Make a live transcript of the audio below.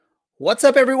What's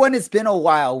up, everyone? It's been a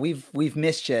while. We've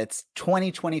missed you. It's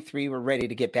 2023. We're ready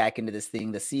to get back into this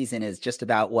thing. The season is just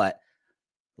about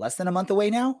less than a month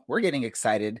away now. We're getting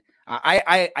excited.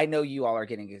 I know you all are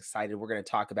getting excited. We're going to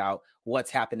talk about what's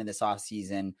happened in this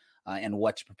offseason and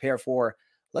what to prepare for.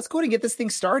 Let's go ahead and get this thing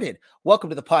started.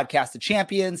 Welcome to the Podcast of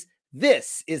Champions.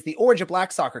 This is the Orange and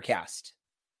Black Soccer Cast.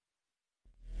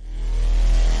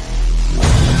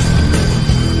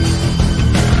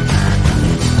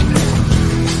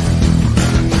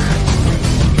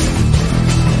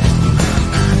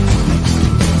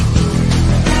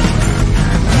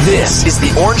 This is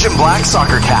the Orange and Black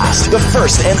Soccer Cast, the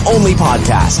first and only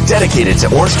podcast dedicated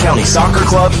to Orange County Soccer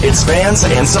Club, its fans,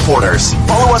 and supporters.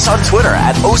 Follow us on Twitter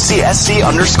at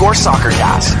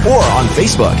OCSC_SoccerCast or on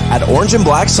Facebook at Orange and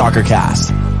Black Soccer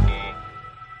Cast.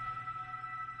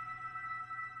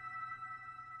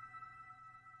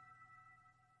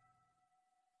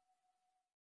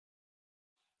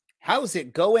 How's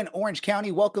it going, Orange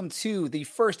County? Welcome to the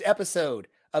first episode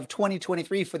of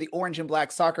 2023 for the Orange and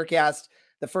Black Soccer Cast,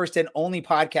 the first and only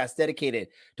podcast dedicated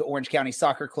to Orange County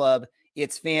Soccer Club,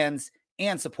 its fans,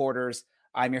 and supporters.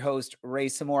 I'm your host, Ray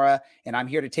Samora, and I'm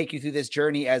here to take you through this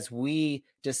journey as we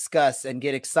discuss and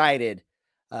get excited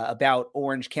about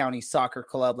Orange County Soccer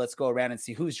Club. Let's go around and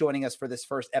see who's joining us for this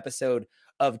first episode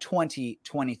of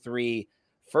 2023.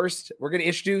 First, we're going to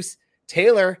introduce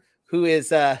Taylor, who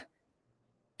is a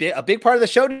big part of the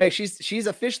show today. She's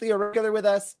officially a regular with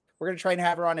us. We're going to try and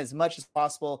have her on as much as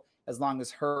possible, as long as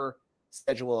her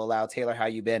schedule will allow. Taylor, how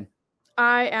you been?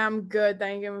 I am good,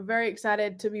 thank you. I'm very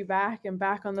excited to be back and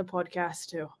back on the podcast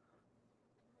too.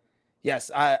 Yes,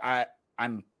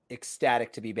 I'm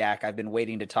ecstatic to be back. I've been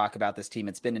waiting to talk about this team.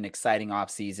 It's been an exciting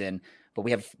offseason, but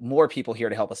we have more people here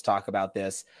to help us talk about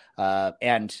this.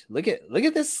 And look at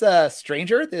this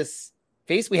stranger, this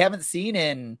face we haven't seen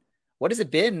in, what has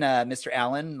it been, Mr.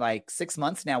 Allen? Like 6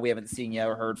 months now we haven't seen you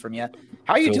or heard from you.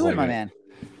 How are you doing, my man?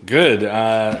 Good.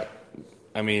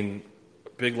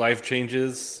 Big life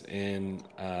changes in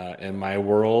my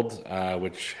world,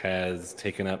 which has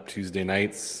taken up Tuesday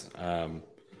nights. I'm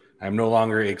no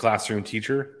longer a classroom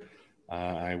teacher.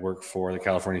 I work for the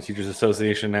California Teachers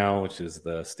Association now, which is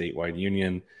the statewide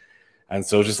union. And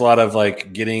so just a lot of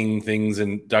like getting things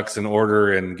and ducks in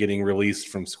order and getting released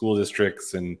from school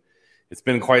districts. And it's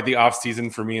been quite the off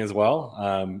season for me as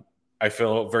well. I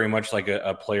feel very much like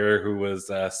a player who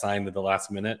was signed at the last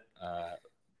minute.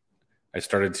 I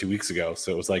started 2 weeks ago,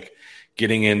 so it was like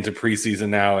getting into preseason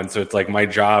now, and so it's like my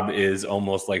job is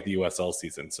almost like the USL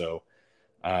season. So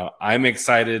I'm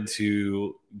excited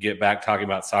to get back talking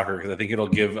about soccer because I think it'll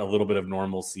give a little bit of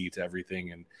normalcy to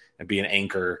everything and be an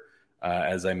anchor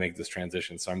as I make this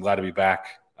transition. So I'm glad to be back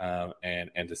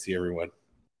and to see everyone.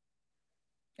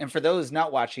 And for those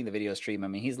not watching the video stream, I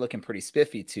mean, he's looking pretty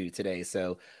spiffy too today.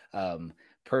 So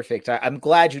perfect. I'm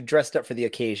glad you dressed up for the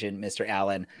occasion, Mr.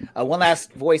 Allen. One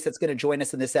last voice that's going to join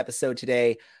us in this episode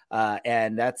today,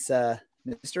 and that's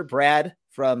Mr. Brad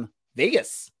from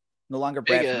Vegas. No longer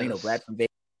Brad from Reno, Brad from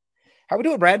Vegas. How we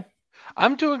doing, Brad?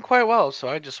 I'm doing quite well. So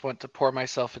I just went to pour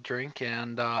myself a drink,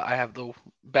 and I have the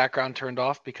background turned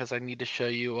off because I need to show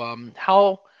you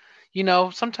how,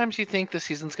 sometimes you think the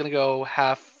season's going to go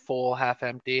half full, half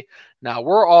empty. Now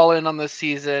we're all in on this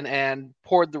season and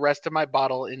poured the rest of my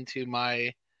bottle into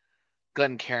my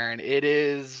Glencairn. It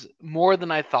is more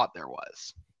than I thought there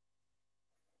was.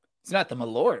 It's not the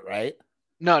Malort, right?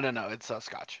 No. It's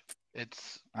Scotch.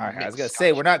 It's all right. I was going to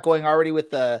say, we're not going already with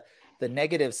the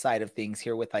negative side of things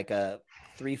here with like a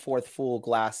 3/4 full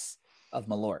glass of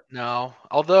Malort. No,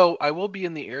 although I will be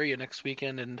in the area next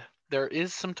weekend and there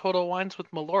is some Total Wines with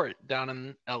Malort down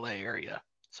in LA area.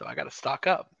 So I got to stock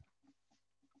up.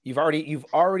 You've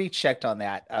already checked on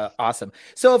that. Awesome.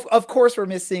 So of course we're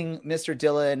missing Mr.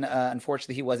 Dylan.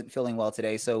 Unfortunately, he wasn't feeling well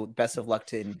today. So best of luck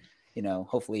to him.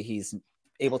 Hopefully he's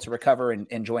able to recover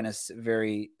and join us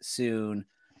very soon.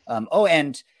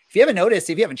 And if you haven't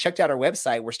noticed, if you haven't checked out our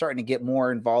website, we're starting to get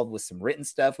more involved with some written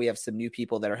stuff. We have some new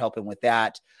people that are helping with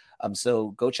that.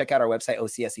 So go check out our website,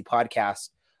 OCSC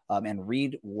Podcast, and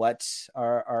read what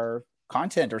our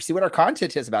content or see what our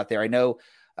content is about there. I know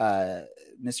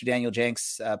Mr. Daniel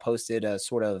Jenks posted a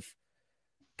sort of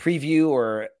preview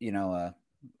or,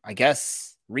 I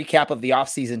guess recap of the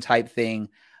offseason type thing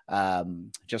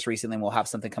just recently. We'll have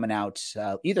something coming out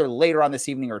either later on this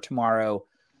evening or tomorrow,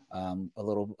 a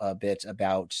little bit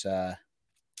about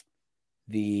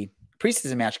the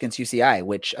preseason match against UCI,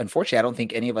 which unfortunately I don't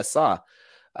think any of us saw.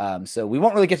 So we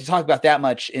won't really get to talk about that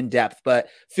much in depth, but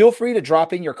feel free to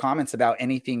drop in your comments about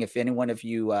anything. If any one of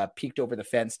you peeked over the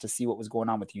fence to see what was going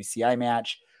on with the UCI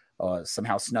match,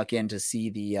 somehow snuck in to see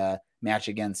the match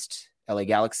against LA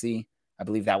Galaxy, I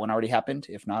believe that one already happened.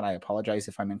 If not, I apologize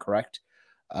if I'm incorrect.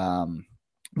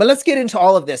 But let's get into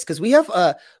all of this because we have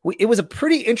it was a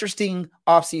pretty interesting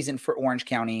offseason for Orange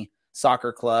County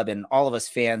Soccer Club and all of us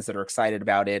fans that are excited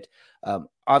about it.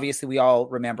 Obviously, we all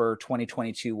remember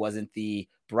 2022 wasn't the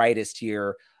brightest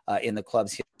year in the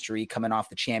club's history. Coming off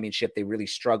the championship, they really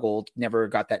struggled, never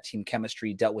got that team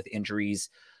chemistry, dealt with injuries.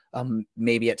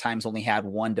 Maybe at times only had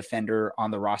one defender on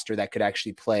the roster that could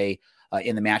actually play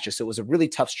in the matches. So it was a really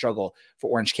tough struggle for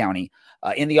Orange County.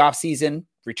 In the offseason,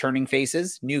 returning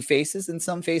faces, new faces, and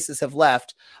some faces have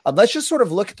left. Let's just sort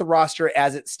of look at the roster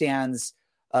as it stands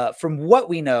from what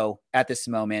we know at this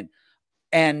moment.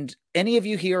 And any of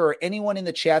you here or anyone in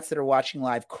the chats that are watching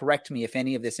live, correct me if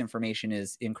any of this information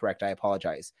is incorrect. I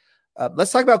apologize.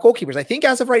 Let's talk about goalkeepers. I think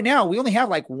as of right now, we only have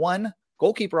like one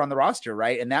goalkeeper on the roster,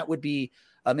 right? And that would be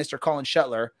Mr. Colin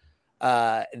Shuttler.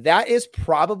 That is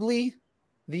probably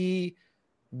the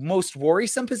most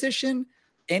worrisome position.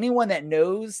 Anyone that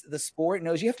knows the sport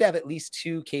knows you have to have at least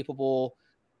capable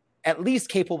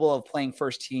of playing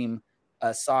first team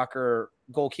soccer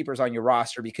goalkeepers on your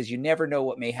roster because you never know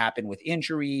what may happen with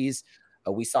injuries.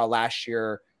 We saw last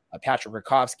year Patrick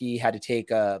Rakowski had to take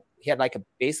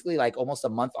basically almost a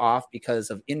month off because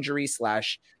of injury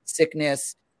 /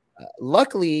 sickness.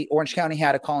 Luckily, Orange County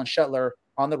had a Colin Shuttler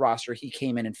on the roster. He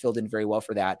came in and filled in very well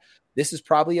for that. This is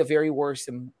probably a very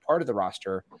worrisome part of the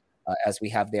roster as we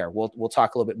have there. We'll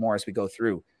talk a little bit more as we go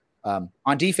through.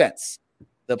 On defense,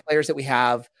 the players that we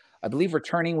have, I believe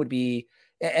returning would be,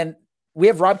 and we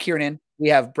have Rob Kiernan, we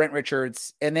have Brent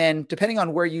Richards, and then depending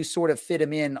on where you sort of fit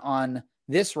him in on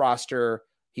this roster,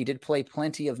 he did play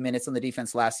plenty of minutes on the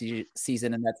defense last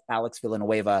season, and that's Alex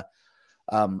Villanueva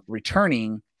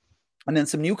returning. And then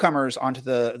some newcomers onto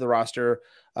the roster,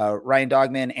 Ryan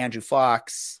Dogman, Andrew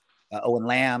Fox, Owen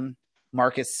Lamb,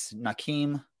 Marcus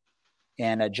Nakim,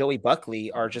 and Joey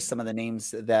Buckley are just some of the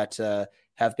names that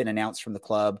have been announced from the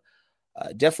club.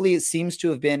 Definitely it seems to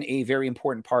have been a very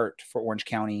important part for Orange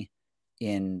County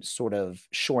in sort of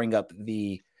shoring up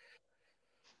the,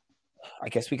 I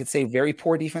guess we could say, very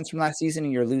poor defense from last season.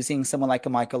 And you're losing someone like a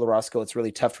Michael Orozco. It's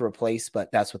really tough to replace,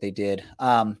 but that's what they did.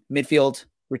 Midfield,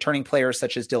 returning players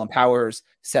such as Dylan Powers,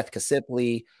 Seth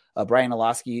Kasipley, Brian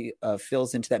Olaski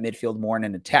fills into that midfield more in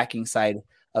an attacking side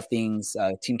of things.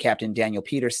 Team captain Daniel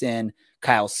Peterson,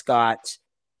 Kyle Scott,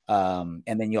 and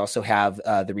then you also have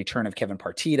the return of Kevin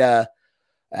Partita,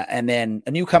 and then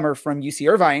a newcomer from UC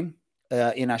Irvine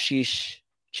in Ashish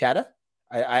Chadha.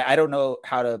 I don't know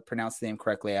how to pronounce the name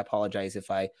correctly. I apologize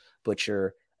if I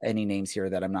butcher any names here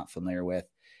that I'm not familiar with.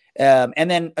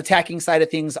 And then attacking side of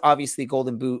things, obviously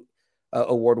Golden Boot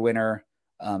award winner,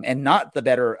 and not the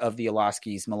better of the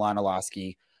Olaskis, Milan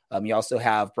Olaski. You also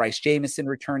have Bryce Jamison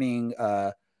returning,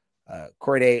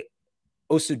 Corday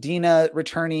Osudina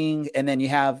returning, and then you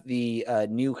have the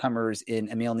newcomers in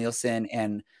Emil Nielsen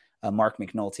and Mark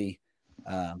McNulty.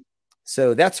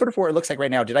 So that's sort of what it looks like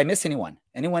right now. Did I miss anyone?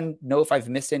 Anyone know if I've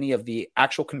missed any of the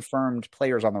actual confirmed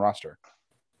players on the roster?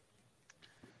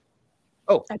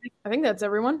 Oh, I think that's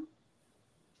everyone.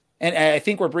 And I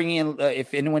think we're bringing in,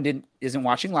 if anyone isn't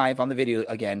watching live on the video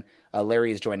again,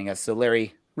 Larry is joining us. So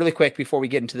Larry, really quick before we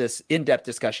get into this in-depth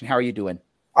discussion, how are you doing?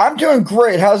 I'm doing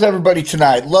great. How's everybody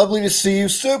tonight? Lovely to see you.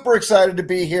 Super excited to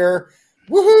be here.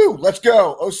 Woohoo! Let's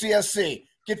go. OCSC.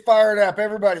 Get fired up,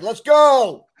 everybody. Let's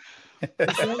go.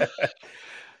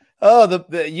 Oh,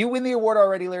 you win the award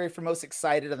already, Larry, for most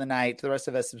excited of the night. The rest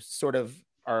of us sort of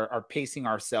are pacing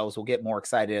ourselves. We'll get more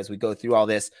excited as we go through all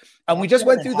this. We just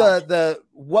went through the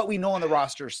what we know on the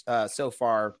rosters so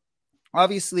far.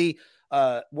 Obviously,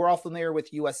 we're all familiar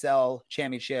with USL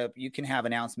Championship. You can have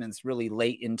announcements really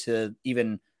late into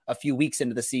even a few weeks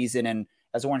into the season. And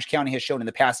as Orange County has shown in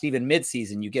the past, even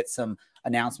mid-season, you get some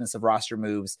announcements of roster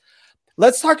moves.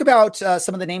 Let's talk about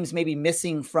some of the names maybe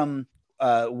missing from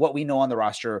what we know on the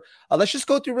roster. Let's just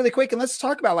go through really quick and let's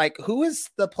talk about who is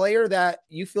the player that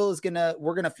you feel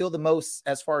we're going to feel the most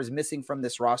as far as missing from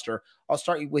this roster. I'll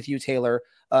start with you, Taylor.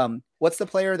 What's the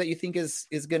player that you think is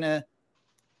going to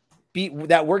be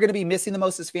that we're going to be missing the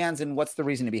most as fans, and what's the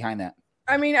reason behind that?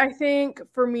 I mean, I think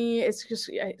for me,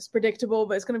 it's predictable,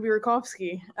 but it's going to be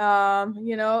Rakowski.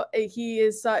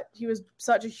 He was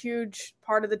such a huge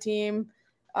part of the team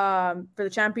for the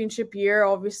championship year,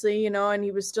 obviously, and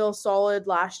he was still solid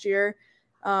last year.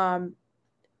 There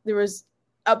was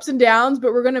ups and downs,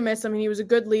 but we're going to miss him. He was a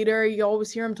good leader. You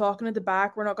always hear him talking at the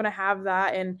back. We're not going to have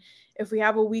that. And if we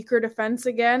have a weaker defense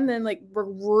again, then we're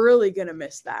really going to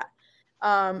miss that.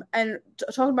 And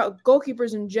talking about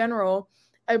goalkeepers in general,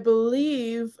 I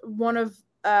believe one of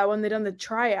when they done the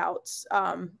tryouts,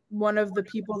 one of the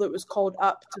people that was called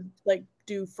up to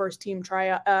do first team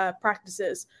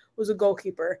practices was a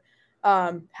goalkeeper.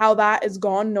 How that is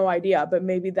gone, no idea, but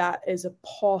maybe that is a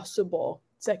possible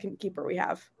second keeper we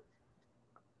have.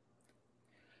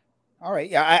 All right.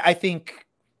 Yeah, I think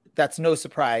that's no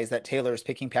surprise that Taylor is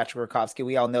picking Patrick Rakowski.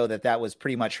 We all know that was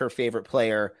pretty much her favorite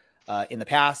player in the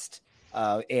past.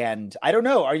 And I don't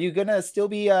know, are you going to still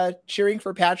be cheering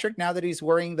for Patrick now that he's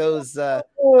wearing those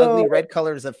ugly red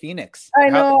colors of Phoenix? I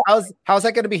know. How's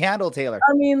that going to be handled, Taylor?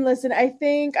 I mean, listen, I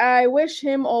think I wish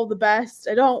him all the best.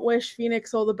 I don't wish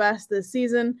Phoenix all the best this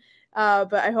season,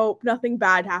 but I hope nothing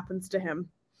bad happens to him.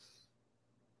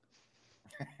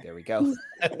 There we go.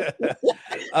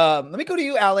 Let me go to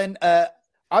you, Alan.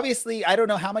 Obviously, I don't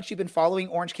know how much you've been following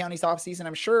Orange County's offseason.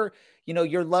 I'm sure,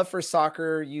 your love for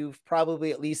soccer, you've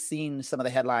probably at least seen some of the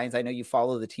headlines. I know you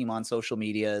follow the team on social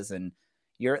medias, and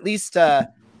you're at least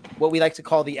what we like to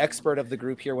call the expert of the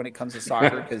group here when it comes to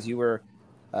soccer, because you were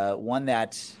one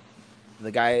that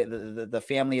the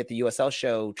family at the USL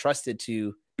show trusted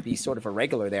to be sort of a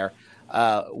regular there.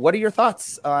 What are your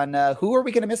thoughts on who are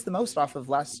we going to miss the most off of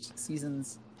last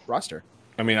season's roster?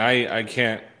 I mean, I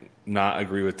can't not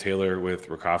agree with Taylor with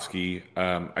Rakowski.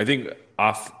 I think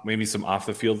maybe some off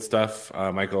the field stuff.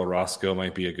 Michael Orozco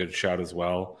might be a good shout as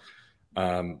well.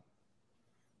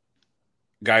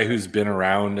 Guy who's been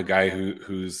around, a guy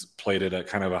who's played at a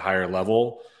kind of a higher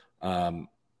level,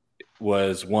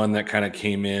 was one that kind of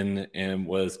came in and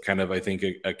was kind of, I think,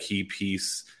 a key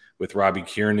piece with Robbie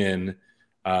Kiernan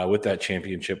with that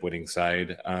championship winning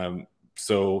side.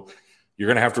 So you're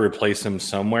going to have to replace him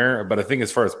somewhere. But I think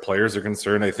as far as players are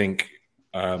concerned, I think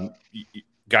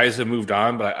guys have moved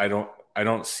on, but I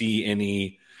don't see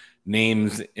any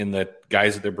names in the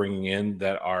guys that they're bringing in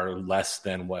that are less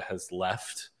than what has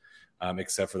left,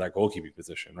 except for that goalkeeping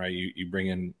position, right? You bring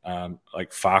in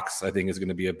like Fox, I think is going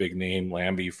to be a big name.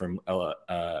 Lambie from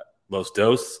Los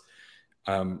Dos.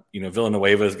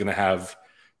 Villanueva is going to have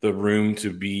the room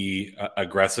to be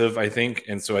aggressive, I think.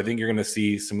 And so I think you're going to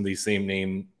see some of these same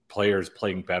name players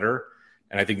playing better.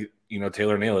 And I think,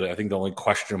 Taylor nailed it. I think the only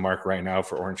question mark right now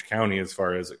for Orange County as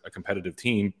far as a competitive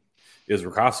team is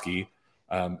Rakowski.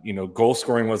 Goal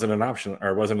scoring wasn't an option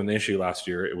or wasn't an issue last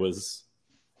year. It was,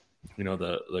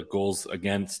 the goals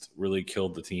against really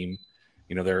killed the team.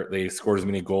 They scored as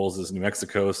many goals as New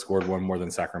Mexico, scored one more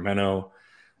than Sacramento.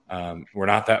 We're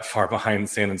not that far behind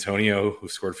San Antonio, who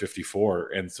scored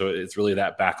 54. And so it's really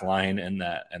that back line and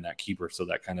that keeper. So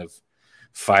that kind of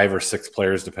 5 or 6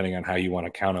 players, depending on how you want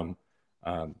to count them.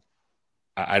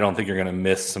 I don't think you're going to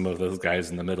miss some of those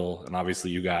guys in the middle. And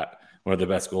obviously you got one of the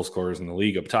best goal scorers in the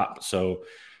league up top. So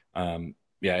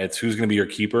it's who's going to be your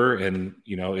keeper. And,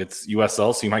 it's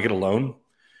USL, so you might get a loan,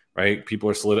 right? People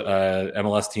are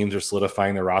MLS teams are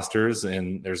solidifying their rosters,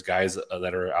 and there's guys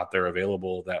that are out there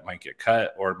available that might get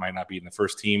cut, or it might not be in the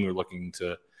first team. We're looking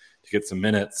to get some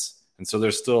minutes. And so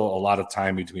there's still a lot of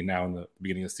time between now and the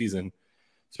beginning of the season,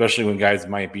 especially when guys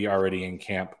might be already in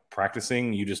camp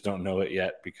practicing. You just don't know it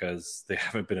yet because they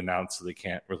haven't been announced, so they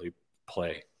can't really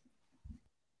play.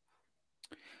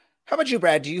 How about you,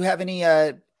 Brad? Do you have any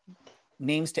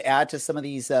names to add to some of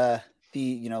these,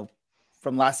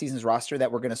 from last season's roster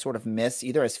that we're going to sort of miss,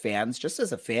 either as fans, just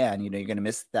as a fan, you're going to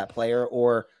miss that player,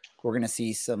 or we're going to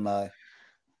see some of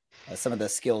the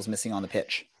skills missing on the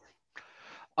pitch?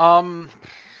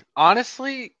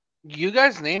 Honestly, you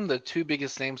guys named the 2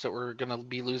 biggest names that we're going to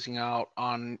be losing out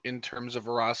on in terms of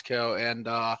Orozco and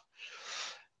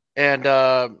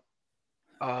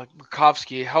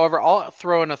Rakowski. However, I'll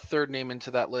throw in a third name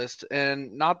into that list,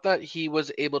 and not that he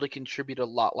was able to contribute a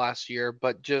lot last year,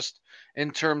 but just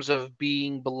in terms of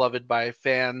being beloved by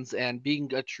fans and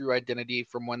being a true identity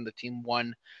from when the team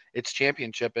won its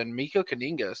championship. And Miko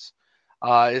Kaningas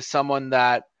is someone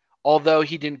that, although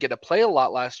he didn't get to play a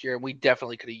lot last year, and we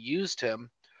definitely could have used him,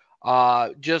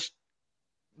 just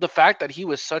the fact that he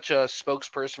was such a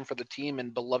spokesperson for the team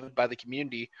and beloved by the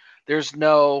community, there's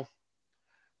no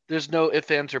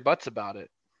ifs, ands, or buts about it.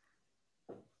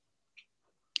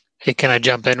 Hey, can I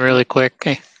jump in really quick?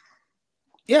 Hey.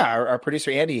 Yeah, our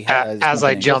producer Andy. As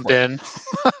I jump in.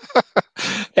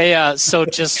 Hey, so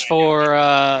just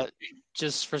for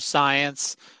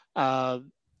science,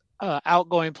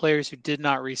 outgoing players who did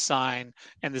not re-sign,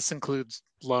 and this includes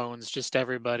loans, just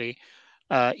everybody.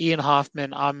 Ian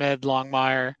Hoffman, Ahmed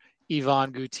Longmire,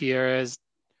 Ivan Gutierrez,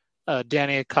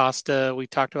 Danny Acosta. We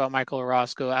talked about Michael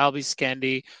Orozco, Albie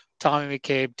Skendi, Tommy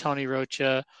McCabe, Tony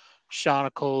Rocha, Sean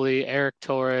Okoli, Eric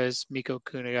Torres, Miko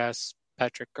Kunigas,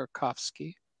 Patrick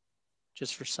Gorkovsky,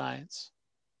 just for science.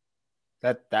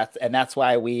 That's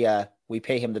why we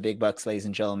pay him the big bucks, ladies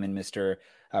and gentlemen, Mr.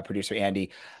 Producer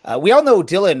Andy. We all know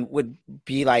Dylan would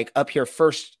be like up here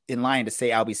first in line to say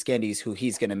Albie Skendies, who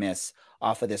he's going to miss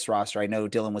off of this roster. I know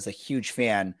Dylan was a huge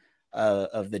fan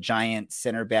of the giant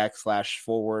center back /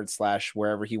 forward /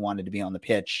 wherever he wanted to be on the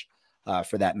pitch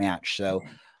for that match. So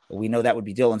we know that would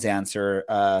be Dylan's answer.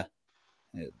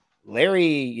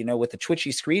 Larry, with the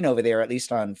twitchy screen over there, at least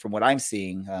from what I'm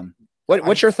seeing,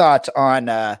 what's your thought on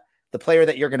the player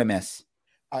that you're going to miss?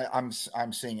 I'm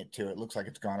seeing it too. It looks like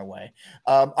it's gone away.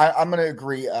 I'm going to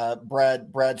agree.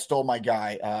 Brad stole my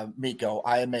guy, Mikko.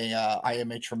 I am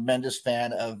a tremendous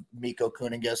fan of Mikko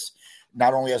Kuningas,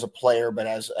 not only as a player but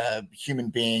as a human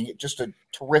being. Just a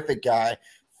terrific guy,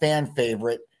 fan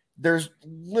favorite. There's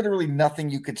literally nothing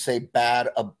you could say bad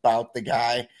about the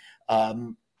guy.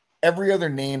 Every other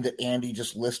name that Andy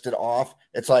just listed off,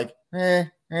 it's like, no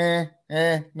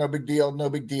big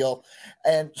deal.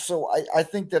 And so I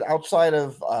think that outside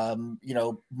of,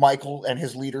 Michael and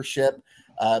his leadership,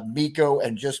 Mikko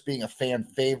and just being a fan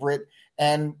favorite,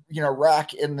 and,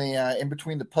 Rack in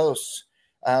between the posts,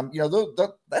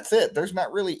 that's it. There's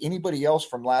not really anybody else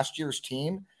from last year's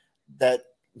team that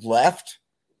left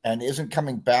and isn't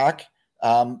coming back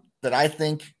that I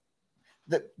think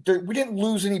that we didn't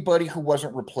lose anybody who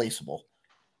wasn't replaceable.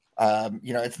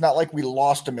 It's not like we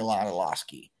lost to Milan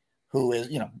Iloski, who is,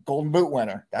 Golden Boot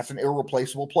winner. That's an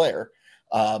irreplaceable player.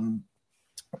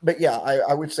 But yeah,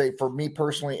 I would say for me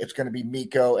personally, it's going to be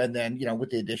Mikko, and then,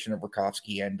 with the addition of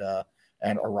Rakowski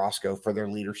and Orozco for their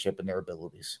leadership and their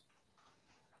abilities.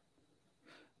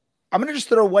 I'm going to just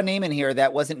throw one name in here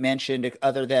that wasn't mentioned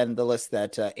other than the list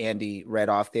that Andy read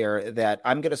off there that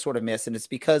I'm going to sort of miss. And it's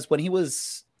because when he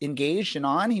was engaged and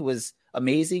on, he was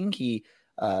amazing. He,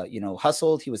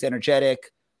 hustled. He was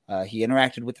energetic. He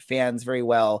interacted with the fans very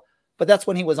well. But that's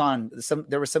when he was on.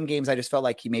 There were some games I just felt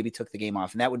like he maybe took the game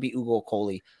off, and that would be Ugo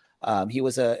Coley. He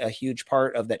was a huge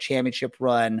part of that championship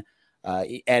run.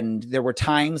 And there were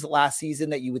times last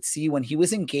season that you would see when he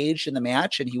was engaged in the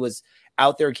match and he was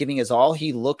out there giving his all.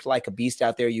 He looked like a beast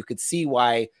out there. You could see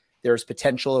why there's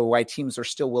potential or why teams are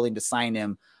still willing to sign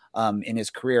him in his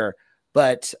career.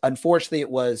 But unfortunately,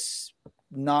 it was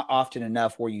not often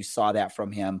enough where you saw that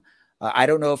from him. I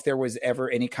don't know if there was ever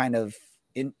any kind of,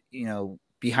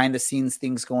 behind the scenes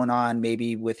things going on,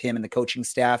 maybe with him and the coaching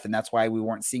staff, and that's why we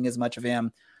weren't seeing as much of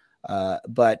him.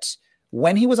 But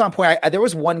when he was on point, there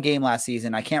was one game last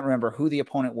season. I can't remember who the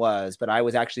opponent was, but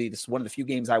this is one of the few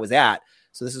games I was at.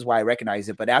 So this is why I recognize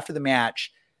it. But after the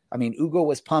match, Ugo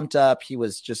was pumped up. He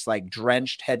was just like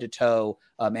drenched head to toe.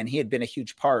 And he had been a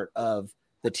huge part of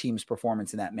the team's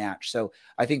performance in that match. So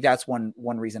I think that's one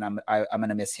reason I'm going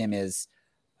to miss him is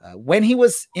when he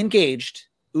was engaged,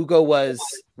 Ugo was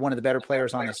one of the better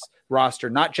players on this roster,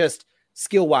 not just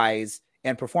skill wise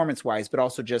and performance wise, but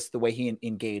also just the way he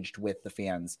engaged with the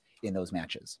fans in those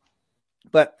matches.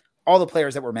 But all the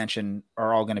players that were mentioned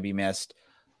are all going to be missed.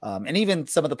 And even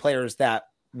some of the players that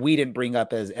we didn't bring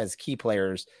up as key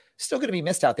players still going to be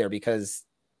missed out there because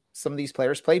some of these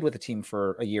players played with the team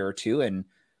for a year or two. And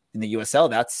in the USL,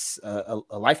 that's a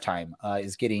lifetime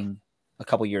is getting a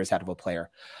couple years out of a player.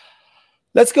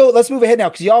 Let's move ahead now,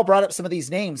 because y'all brought up some of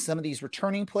these names, some of these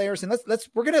returning players, and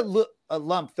we're going to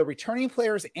lump the returning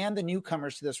players and the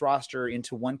newcomers to this roster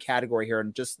into one category here,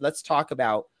 and just let's talk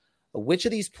about which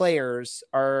of these players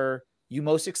are you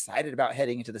most excited about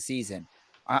heading into the season.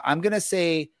 I'm going to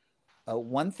say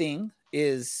one thing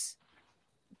is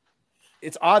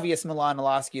it's obvious Milan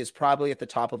Iloski is probably at the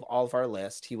top of all of our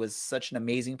list. He was such an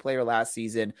amazing player last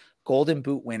season, Golden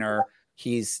Boot winner.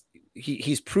 He's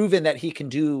proven that he can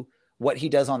do what he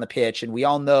does on the pitch. And we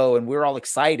all know, and we're all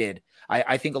excited.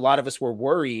 I think a lot of us were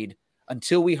worried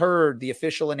until we heard the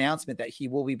official announcement that he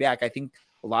will be back. I think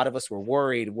a lot of us were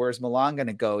worried. Where's Milan going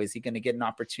to go? Is he going to get an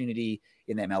opportunity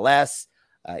in MLS?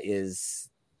 There's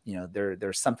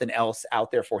something else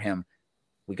out there for him.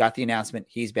 We got the announcement.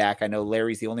 He's back. I know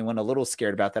Larry's the only one a little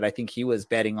scared about that. I think he was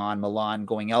betting on Milan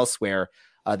going elsewhere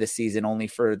this season only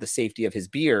for the safety of his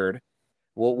beard.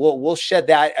 We'll shed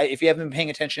that. If you haven't been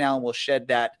paying attention, Alan, we'll shed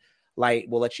that light.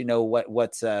 We'll let you know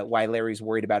why Larry's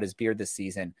worried about his beard this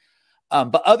season.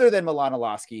 But other than Milan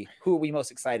Iloski, who are we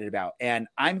most excited about? And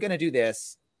I'm going to do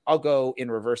this. I'll go in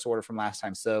reverse order from last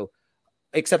time. So,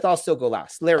 except I'll still go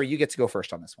last. Larry, you get to go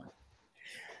first on this one.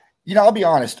 I'll be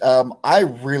honest. I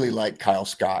really like Kyle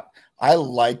Scott. I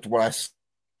liked what I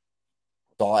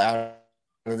saw out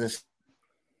of this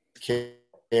kid,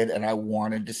 and I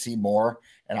wanted to see more.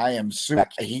 And I am super.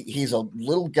 He's a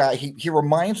little guy. He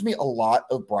reminds me a lot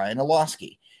of Brian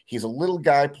Iloski. He's a little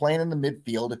guy playing in the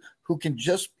midfield who can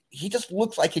he just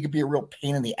looks like he could be a real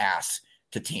pain in the ass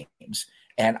to teams.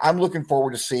 And I'm looking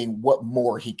forward to seeing what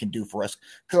more he can do for us.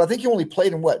 Because I think he only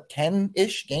played in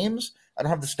 10-ish games? I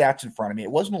don't have the stats in front of me.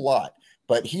 It wasn't a lot.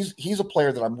 But he's a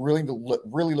player that I'm really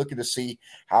looking to see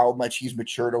how much he's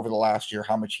matured over the last year,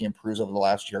 how much he improves over the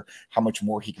last year, how much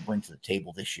more he can bring to the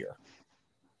table this year.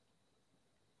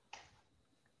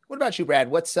 What about you, Brad?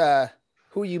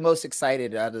 Who are you most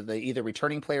excited out of the either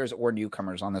returning players or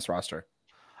newcomers on this roster?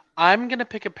 I'm going to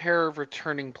pick a pair of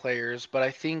returning players, but I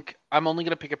think I'm only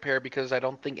going to pick a pair because I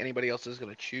don't think anybody else is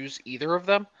going to choose either of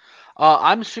them.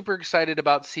 I'm super excited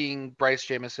about seeing Bryce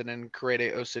Jamison and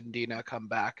Korede Osundina come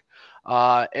back.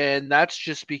 And that's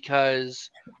just because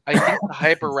I think the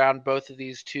hype around both of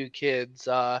these two kids,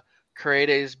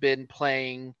 Korede's been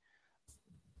playing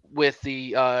with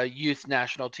the youth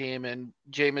national team, and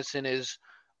Jamison is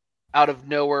out of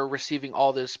nowhere receiving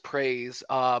all this praise.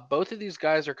 Both of these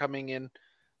guys are coming in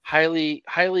highly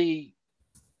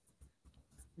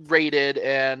rated,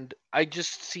 and I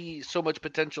just see so much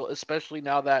potential, especially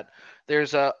now that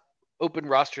there's a open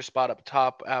roster spot up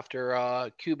top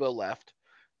after Kubo left,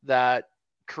 that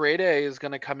Korede is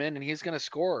going to come in and he's going to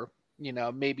score,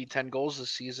 maybe 10 goals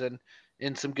this season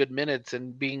in some good minutes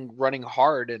and running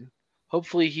hard, and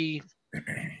hopefully he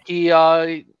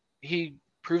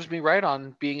proves me right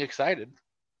on being excited.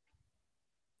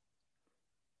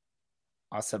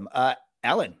 Awesome.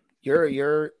 Alan,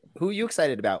 you're who are you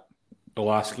excited about?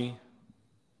 Olowski.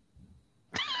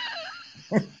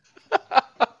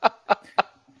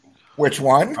 Which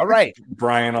one? All right,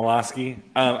 Brian Olowski.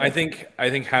 I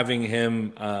think having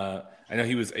him. I know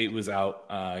he was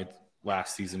out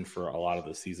last season for a lot of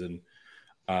the season,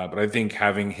 but I think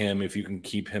having him, if you can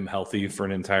keep him healthy for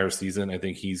an entire season, I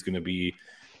think he's going to be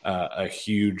a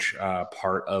huge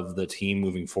part of the team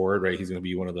moving forward. Right, he's going to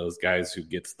be one of those guys who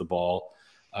gets the ball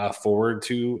forward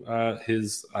to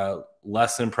his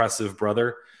less impressive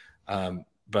brother.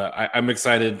 But I'm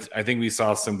excited. I think we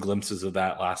saw some glimpses of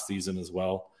that last season as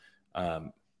well,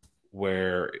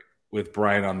 where with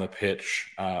Brian on the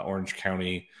pitch, Orange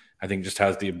County, I think just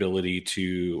has the ability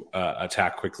to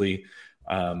attack quickly.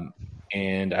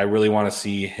 And I really want to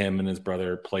see him and his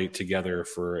brother play together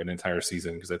for an entire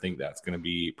season, because I think that's going to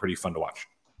be pretty fun to watch.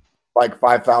 Like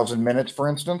 5,000 minutes, for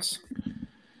instance?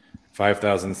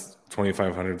 5,000,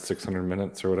 2,500, 600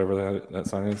 minutes or whatever that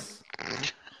song is.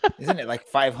 Isn't it like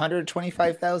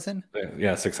 525,000?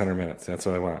 Yeah, 600 minutes. That's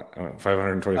what I want.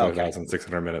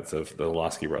 525,600 minutes of the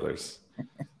Olowski brothers.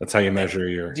 That's how you measure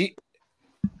your.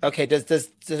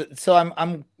 So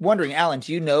I'm wondering, Alan,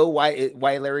 do you know why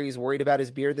Larry's worried about his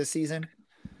beard this season?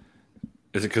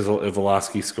 Is it because if Milan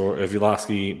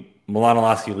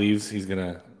Olowski leaves, he's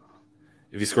gonna.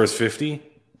 If he scores 50,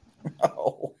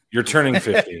 you're turning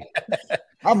 50.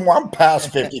 I'm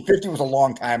past 50. 50 was a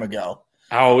long time ago.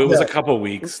 Oh, it was a couple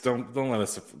weeks. Don't let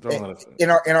us. In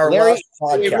our Larry, last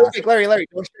podcast. Larry,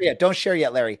 don't share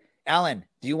yet, Larry. Alan,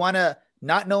 do you want to,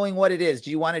 not knowing what it is, do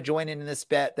you want to join in this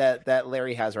bet that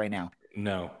Larry has right now?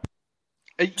 No.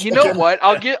 You know what?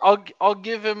 I'll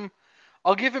give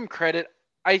him credit.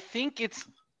 I think it's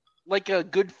like a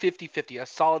good 50-50, a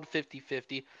solid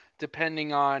 50-50,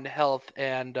 depending on health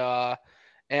and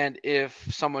if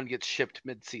someone gets shipped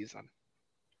mid-season.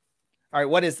 All right,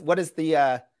 what is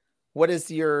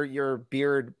your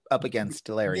beard up against,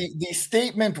 Larry? The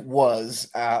statement was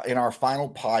in our final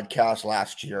podcast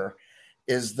last year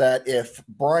is that if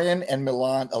Brian and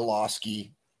Milan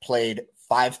Olowski played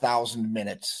 5,000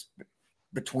 minutes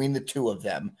between the two of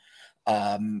them,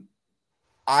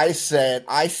 I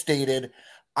stated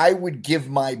I would give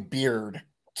my beard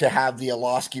to have the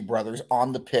Olowski brothers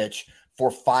on the pitch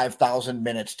for 5,000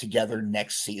 minutes together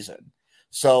next season.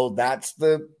 So that's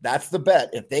the bet.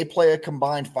 If they play a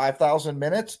combined 5,000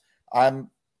 minutes,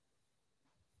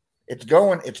 it's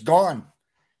gone.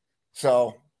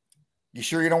 So you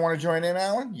sure you don't want to join in,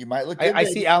 Alan? You might look good. I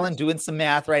see Alan doing some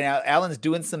math right now. Alan's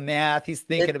doing some math. He's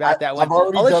thinking about that one.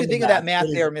 I'll let you think of that math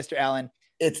there, Mr. Allen.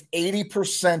 It's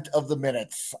 80% of the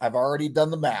minutes. I've already done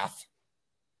the math.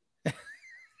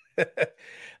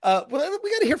 Well,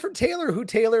 we got to hear from Taylor, who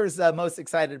Taylor is most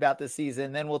excited about this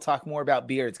season. Then we'll talk more about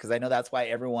beards, because I know that's why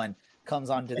everyone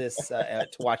comes onto this to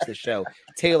watch the show.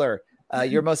 Taylor,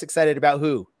 you're most excited about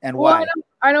who and why?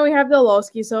 I know we have the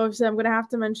Olowski, so obviously I'm going to have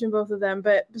to mention both of them.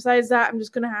 But besides that, I'm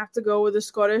just going to have to go with the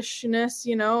Scottishness,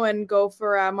 and go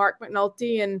for Mark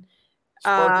McNulty and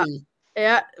Sparky.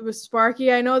 Yeah, with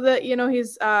Sparky. I know that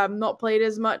he's not played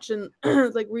as much in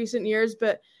like recent years,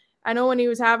 but I know when he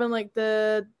was having like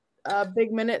the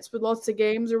big minutes with lots of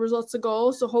games, there was lots of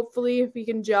goals. So hopefully if we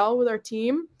can gel with our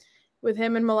team, with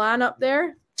him and Milan up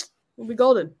there, we'll be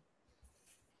golden.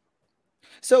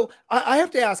 So I have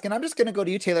to ask, and I'm just going to go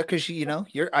to you, Taylor, because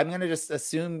I'm going to just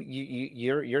assume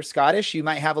you're Scottish. You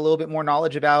might have a little bit more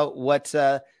knowledge about what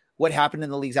happened in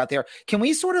the leagues out there. Can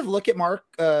we sort of look at Mark,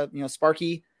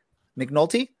 Sparky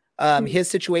McNulty? His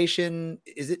situation,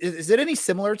 is it any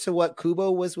similar to what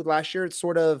Kubo was with last year? It's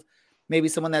sort of maybe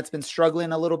someone that's been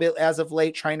struggling a little bit as of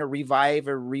late, trying to revive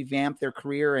or revamp their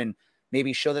career and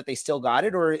maybe show that they still got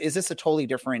it, or is this a totally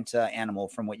different animal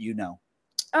from what you know?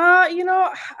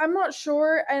 I'm not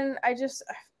sure, and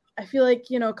I feel like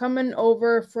coming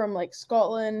over from like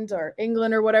Scotland or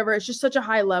England or whatever, it's just such a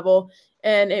high level,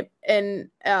 and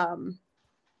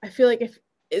I feel like if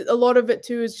a lot of it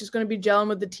too is just going to be gelling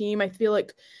with the team. I feel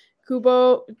like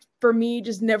Kubo for me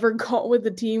just never got with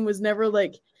the team, was never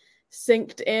like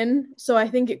synced in. So I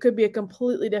think it could be a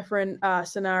completely different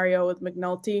scenario with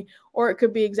McNulty, or it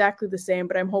could be exactly the same,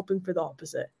 but I'm hoping for the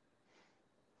opposite.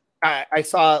 I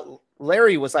saw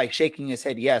Larry was like shaking his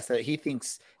head. Yes, that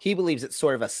he believes it's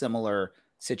sort of a similar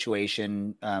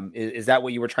situation. Is that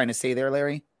what you were trying to say there,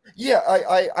 Larry? Yeah,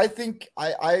 I think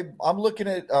I'm looking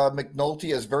at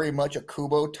McNulty as very much a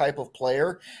Kubo type of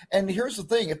player. And here's the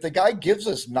thing: if the guy gives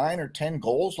us 9 or 10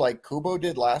 goals like Kubo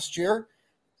did last year,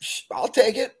 I'll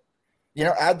take it.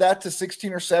 Add that to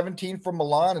 16 or 17 from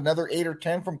Milan, another 8 or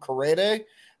 10 from Correde.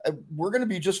 We're going to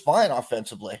be just fine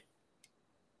offensively.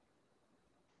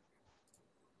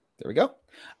 There we go.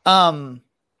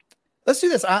 Let's do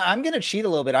this. I'm going to cheat a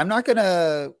little bit. I'm not going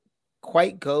to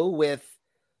quite go with,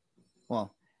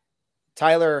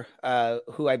 Tyler,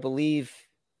 who I believe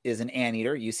is an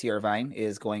anteater. UC Irvine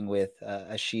is going with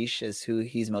Ashish as who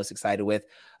he's most excited with.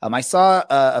 I saw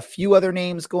a few other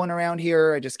names going around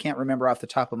here. I just can't remember off the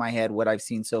top of my head what I've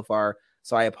seen so far,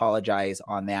 so I apologize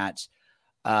on that.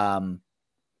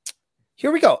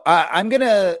 Here we go. I'm going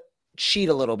to cheat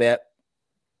a little bit.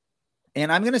 And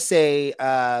I'm going to say,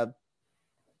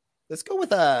 let's go with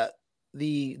the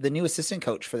new assistant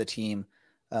coach for the team,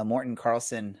 Morten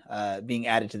Carlson, being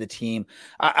added to the team.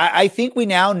 I think we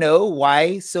now know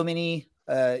why so many,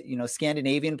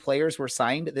 Scandinavian players were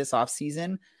signed this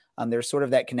offseason. There's sort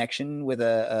of that connection with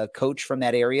a coach from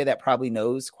that area that probably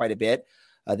knows quite a bit.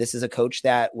 This is a coach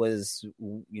that was,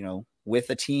 with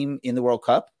a team in the World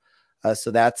Cup.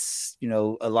 So that's,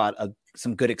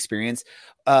 some good experience.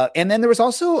 And then there was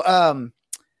also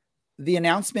the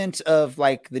announcement of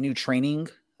like the new training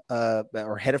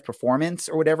or head of performance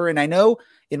or whatever. And I know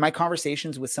in my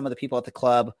conversations with some of the people at the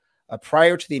club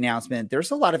prior to the announcement,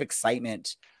 there's a lot of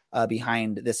excitement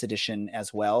behind this edition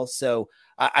as well. So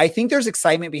I think there's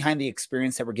excitement behind the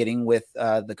experience that we're getting with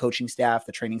the coaching staff,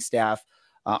 the training staff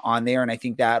on there. And I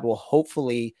think that will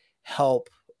hopefully help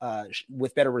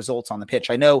with better results on the pitch.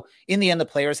 I know in the end, the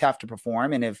players have to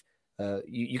perform. And if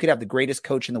you could have the greatest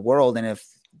coach in the world, and if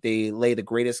they lay the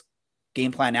greatest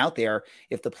game plan out there,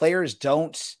 if the players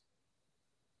don't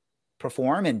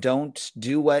perform and don't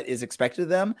do what is expected of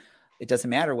them, it doesn't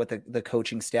matter what the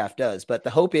coaching staff does. But the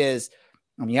hope is,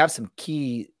 you have some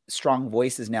key strong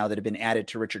voices now that have been added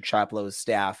to Richard Chaplow's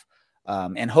staff.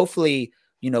 And hopefully,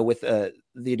 with the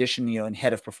addition, in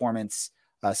head of performance,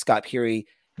 Scott Peary,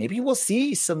 maybe we'll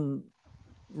see some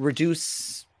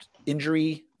reduced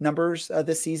injury numbers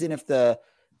this season if the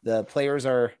players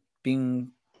are being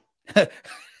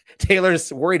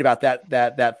Taylor's worried about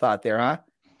that thought there, huh?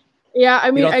 Yeah,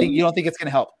 I mean, you don't think it's going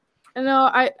to help?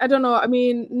 No, I don't know. I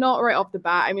mean, not right off the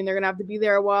bat. I mean, they're going to have to be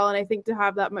there a while, and I think to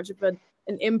have that much of an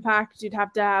impact, you'd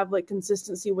have to have like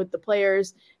consistency with the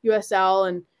players. USL,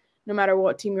 and no matter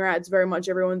what team you're at, it's very much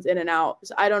everyone's in and out.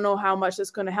 So I don't know how much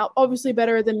that's going to help. Obviously,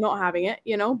 better than not having it,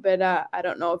 But I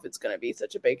don't know if it's going to be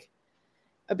such a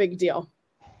big deal.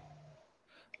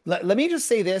 Let me just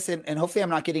say this, and hopefully I'm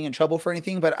not getting in trouble for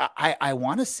anything, but I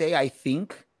want to say I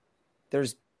think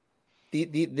there's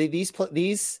these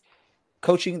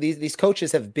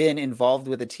coaches have been involved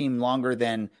with the team longer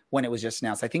than when it was just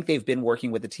announced. I think they've been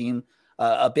working with the team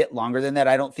a bit longer than that.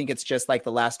 I don't think it's just like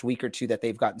the last week or two that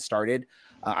they've gotten started.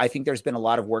 I think there's been a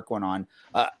lot of work going on.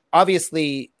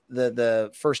 Obviously,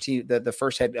 the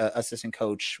first head assistant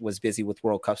coach was busy with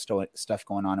World Cup stuff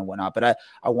going on and whatnot. But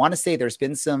I want to say there's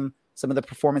been some of the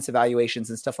performance evaluations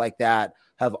and stuff like that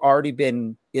have already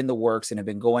been in the works and have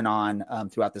been going on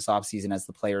throughout this offseason as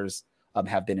the players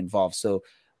have been involved. So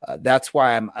that's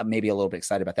why I'm maybe a little bit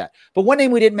excited about that. But one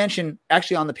name we didn't mention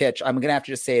actually on the pitch, I'm going to have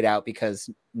to just say it out because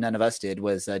none of us did,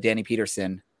 was Danny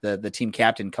Peterson, the team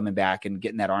captain, coming back and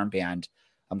getting that armband.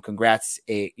 Congrats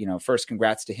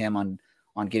to him on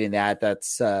getting that.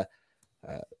 That's a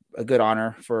good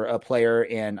honor for a player.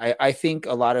 And I think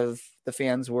a lot of the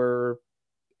fans were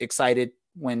excited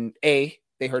when A,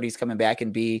 they heard he's coming back,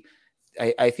 and B,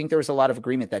 I think there was a lot of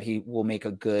agreement that he will make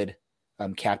a good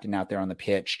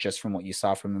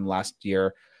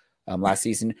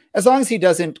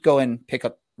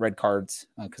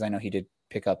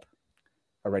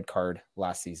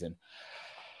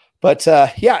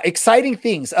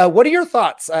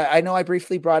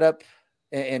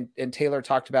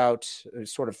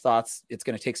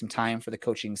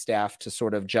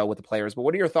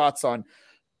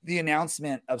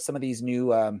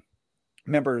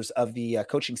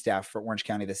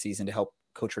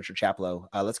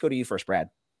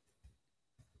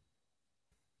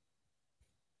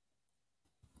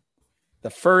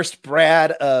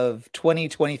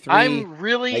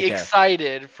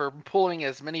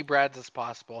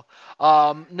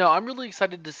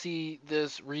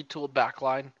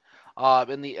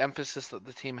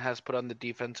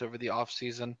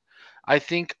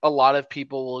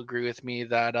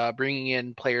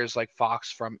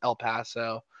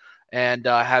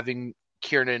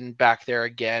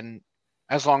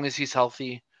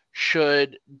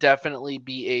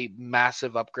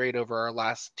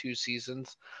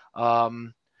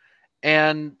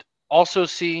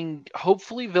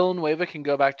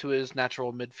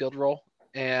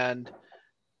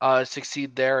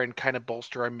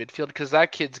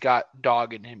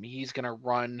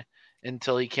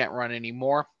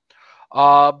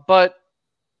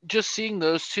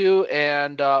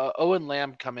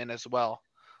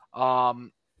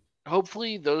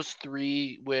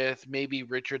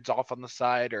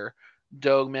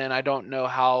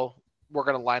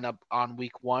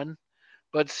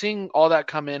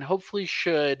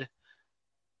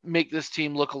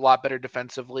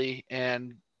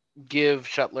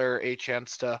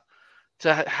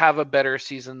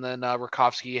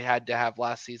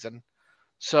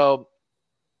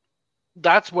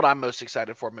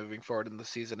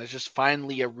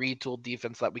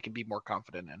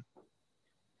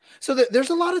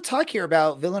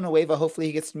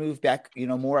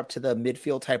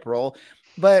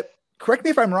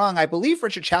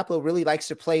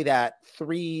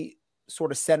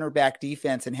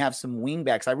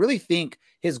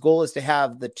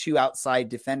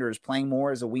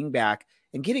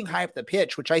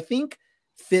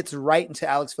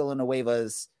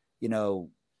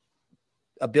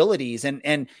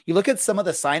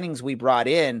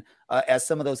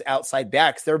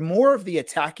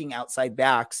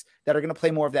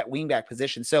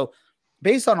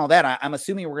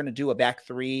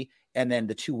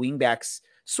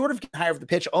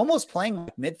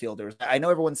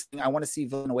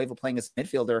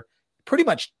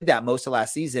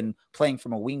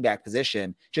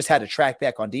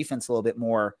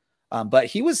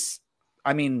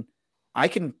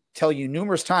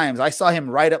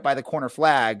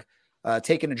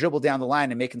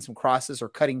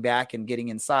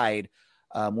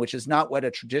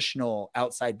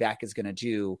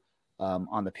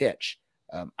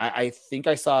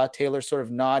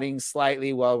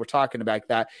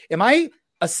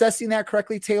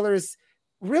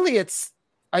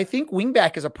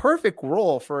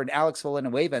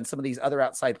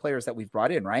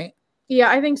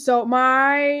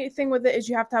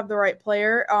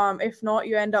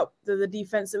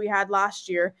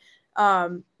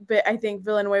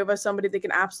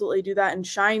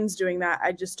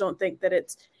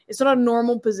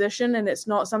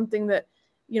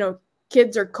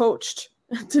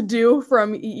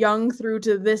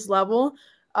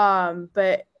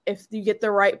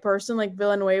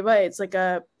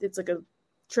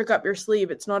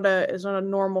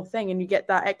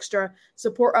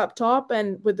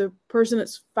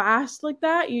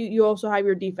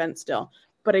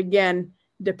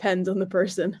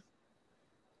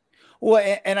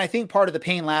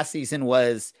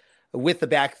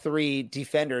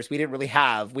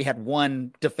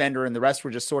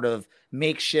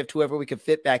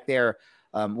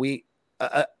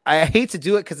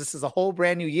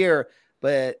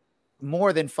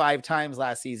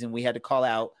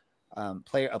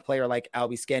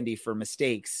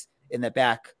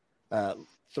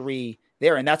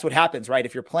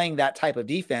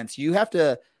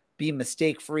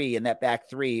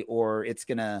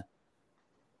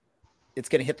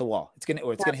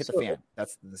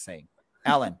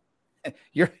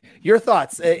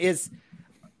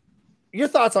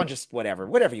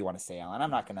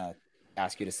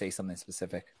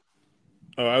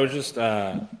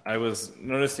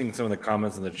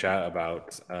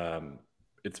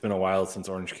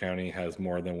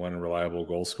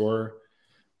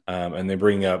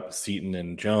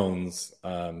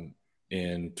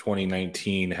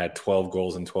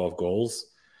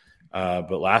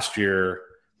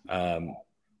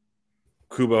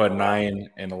Kubo had 9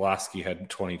 and Olaski had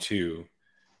 22.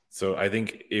 So I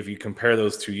think if you compare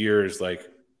those 2 years, like,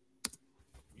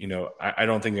 I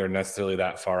don't think they're necessarily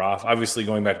that far off. Obviously,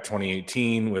 going back to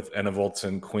 2018 with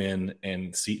Enevoltson, Quinn,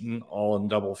 and Seaton all in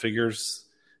double figures.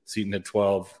 Seaton had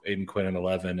 12, Aiden Quinn at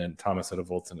 11, and Thomas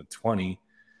Enevoltson at 20.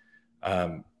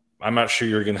 I'm not sure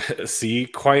you're going to see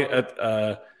quite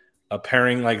a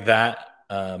pairing like that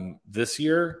this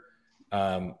year.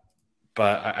 But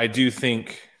I do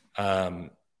think I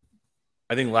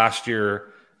think last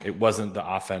year it wasn't the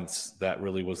offense that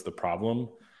really was the problem.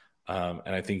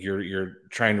 And I think you're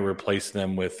trying to replace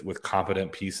them with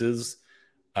competent pieces,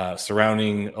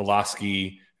 surrounding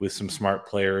Olaski with some smart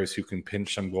players who can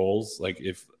pinch some goals. Like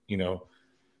if,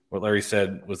 what Larry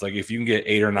said was like, if you can get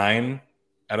 8 or 9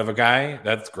 out of a guy,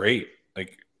 that's great.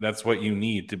 Like that's what you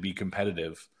need to be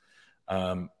competitive.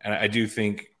 And I do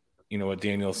think, what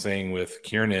Daniel's saying with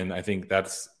Kiernan, I think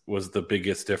was the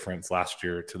biggest difference last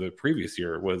year to the previous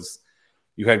year was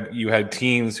you had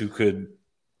teams who could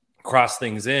cross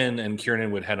things in and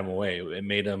Kiernan would head them away. It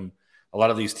made a lot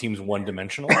of these teams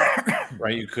one-dimensional,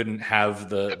 right? You couldn't have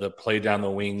the play down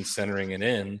the wing centering it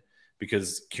in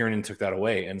because Kiernan took that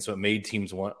away. And so it made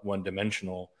teams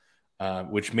one-dimensional,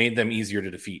 which made them easier to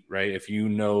defeat, right? If you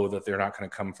know that they're not going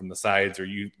to come from the sides or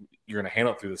you're going to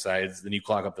handle it through the sides, then you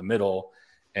clog up the middle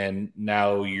and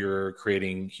now you're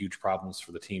creating huge problems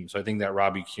for the team. So I think that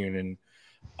Robbie Kiernan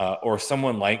or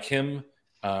someone like him,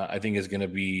 I think is going to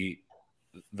be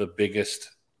the biggest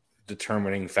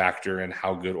determining factor in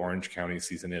how good Orange County's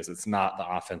season is. It's not the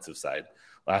offensive side.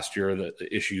 Last year, the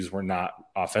issues were not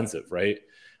offensive, right?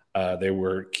 They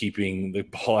were keeping the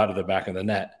ball out of the back of the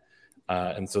net.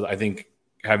 And so I think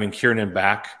having Kiernan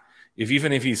back,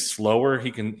 even if he's slower, he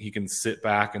can sit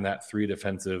back in that three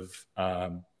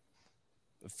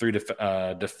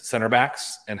center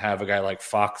backs and have a guy like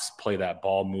Fox play that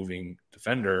ball moving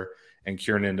defender, and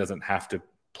Kiernan doesn't have to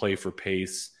play for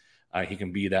pace. He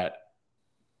can be that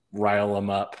rile them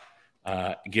up,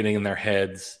 getting in their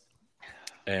heads,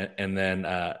 and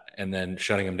then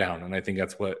shutting them down. And I think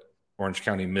that's what Orange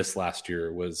County missed last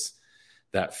year was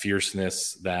that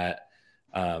fierceness, that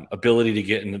ability to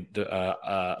get in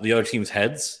the other team's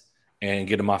heads and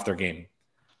get them off their game.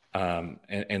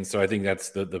 And so I think that's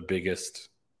the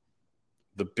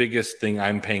biggest thing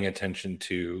I'm paying attention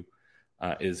to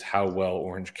is how well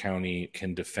Orange County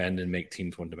can defend and make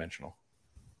teams one-dimensional.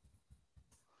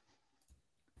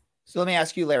 So let me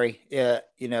ask you, Larry, a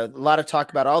lot of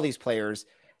talk about all these players.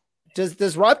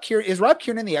 Is Rob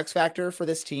Kiernan the X factor for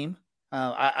this team?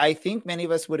 I think many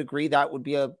of us would agree that would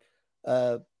be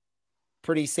a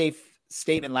pretty safe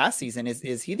statement last season.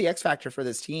 Is he the X factor for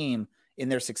this team in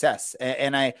their success?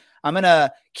 And I'm going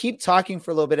to keep talking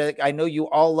for a little bit. I know you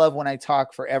all love when I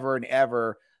talk forever and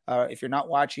ever. If you're not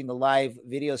watching the live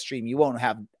video stream, you won't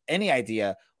have any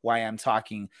idea why I'm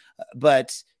talking.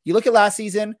 But you look at last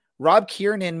season, Rob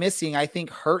Kiernan missing, I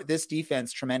think, hurt this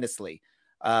defense tremendously.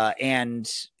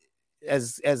 And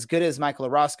as good as Michael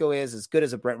Orozco is, as good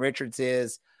as a Brent Richards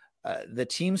is, the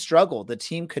team struggled. The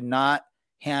team could not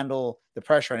handle the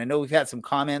pressure. And I know we've had some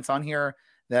comments on here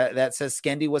that says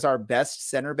Skendi was our best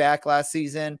center back last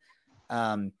season.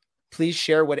 Please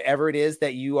share whatever it is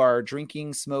that you are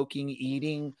drinking, smoking,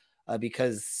 eating,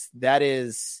 because that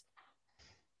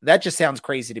just sounds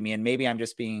crazy to me. And maybe I'm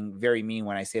just being very mean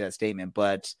when I say that statement,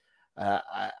 but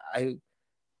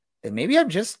maybe I am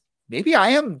just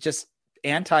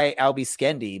anti-Albie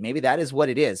Skendi. Maybe that is what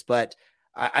it is, but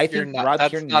I think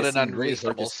that's not an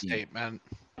unreasonable statement.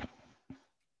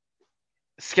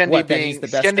 Skendi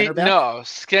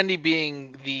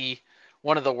being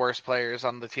one of the worst players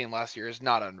on the team last year is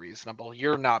not unreasonable.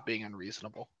 You're not being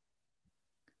unreasonable.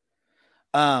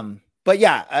 But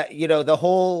yeah, the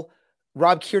whole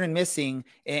Rob Kiernan missing,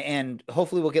 and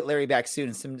hopefully we'll get Larry back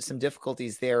soon. Some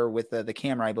difficulties there with the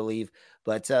camera, I believe.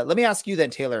 But let me ask you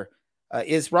then, Taylor,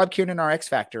 is Rob Kiernan our X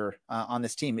factor on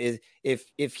this team?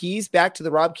 If he's back to the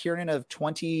Rob Kiernan of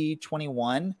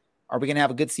 2021, are we going to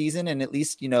have a good season and at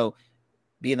least,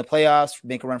 be in the playoffs,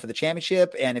 make a run for the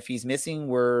championship? And if he's missing,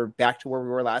 we're back to where we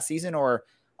were last season, or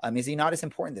is he not as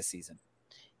important this season?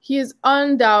 He is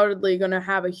undoubtedly going to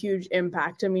have a huge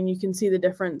impact. I mean, you can see the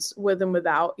difference with and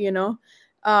without,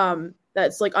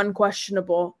 that's like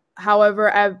unquestionable.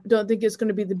 However, I don't think it's going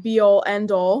to be the be all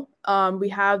end all. We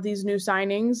have these new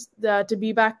signings to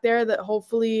be back there that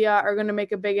hopefully are going to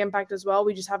make a big impact as well.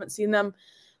 We just haven't seen them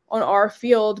on our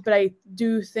field, but I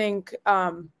do think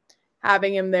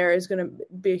having him there is going to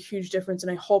be a huge difference.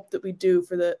 And I hope that we do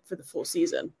for the full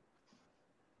season.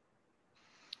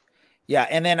 Yeah,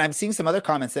 and then I'm seeing some other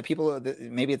comments that people,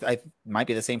 maybe I might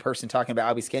be the same person talking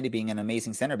about Albie Skendi being an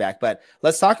amazing center back, but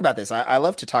let's talk about this. I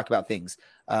love to talk about things.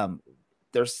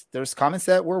 There's comments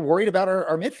that we're worried about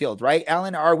our midfield, right?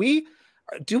 Alan, are we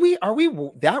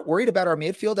that worried about our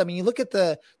midfield? I mean, you look at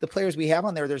the players we have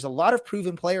on there. There's a lot of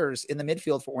proven players in the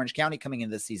midfield for Orange County coming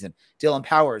into this season. Dylan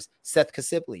Powers, Seth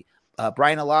Kasipli,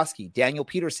 Brian Olofsky, Daniel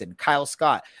Peterson, Kyle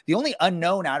Scott. The only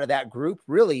unknown out of that group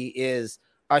really is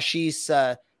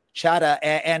Ashish Chada.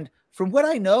 And from what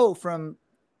I know from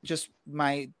just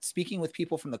my speaking with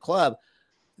people from the club,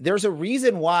 there's a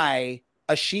reason why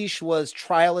Ashish was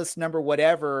trialist number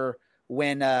whatever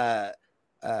when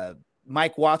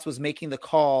Mike Watts was making the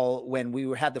call when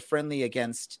we had the friendly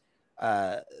against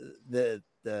the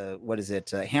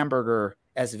Hamburger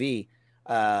SV.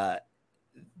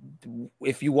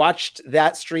 If you watched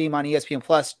that stream on ESPN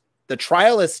Plus, the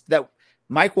trialist that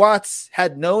Mike Watts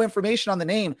had no information on the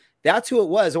name, that's who it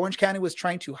was. Orange County was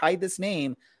trying to hide this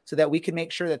name so that we could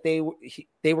make sure that they were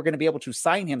going to be able to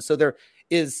sign him. So there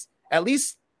is at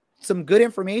least some good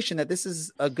information that this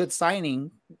is a good signing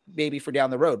maybe for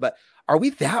down the road. But are we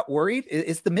that worried?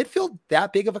 Is the midfield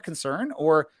that big of a concern,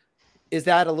 or is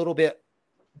that a little bit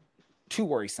too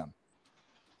worrisome?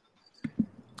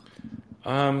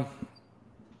 I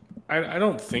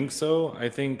don't think so. I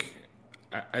think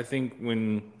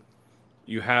when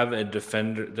you have a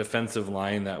defensive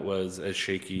line that was as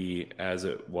shaky as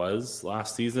it was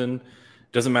last season,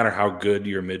 doesn't matter how good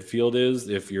your midfield is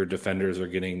if your defenders are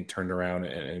getting turned around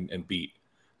and beat.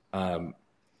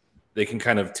 They can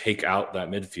kind of take out that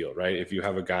midfield, right? If you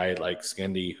have a guy like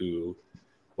Skendi who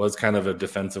was kind of a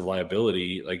defensive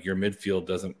liability, like your midfield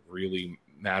doesn't really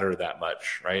matter that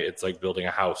much, right? It's like building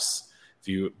a house. If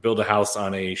you build a house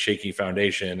on a shaky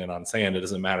foundation and on sand, it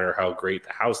doesn't matter how great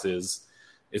the house is.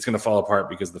 It's going to fall apart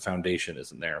because the foundation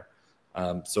isn't there.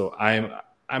 So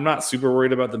I'm not super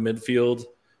worried about the midfield.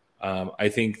 I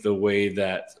think the way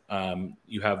that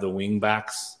you have the wing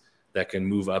backs that can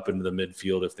move up into the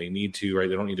midfield if they need to, right?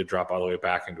 They don't need to drop all the way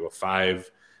back into a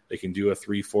 5. They can do a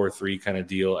 3-4-3 kind of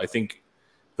deal. I think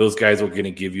those guys are going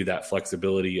to give you that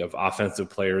flexibility of offensive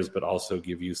players, but also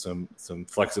give you some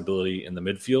flexibility in the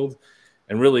midfield.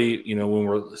 And really, you know, when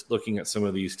we're looking at some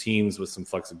of these teams with some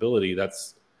flexibility,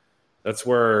 that's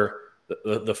where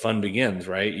the fun begins,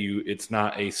 right? It's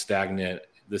not a stagnant.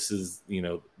 This is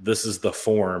the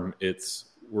form.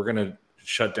 We're going to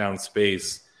shut down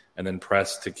space and then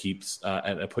press to keep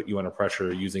and put you under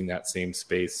pressure using that same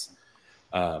space.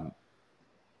 So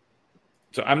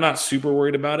I'm not super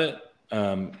worried about it.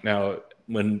 Now,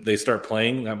 when they start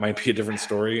playing, that might be a different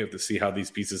story. You have to see how these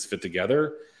pieces fit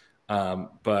together.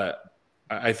 But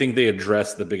I think they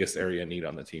address the biggest area of need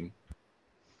on the team.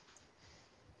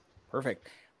 Perfect.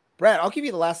 Brad, I'll give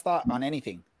you the last thought on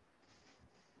anything.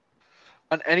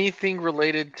 On anything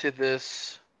related to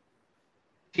this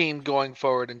team going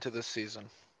forward into this season.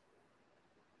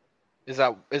 Is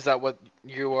that what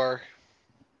you are?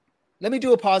 Let me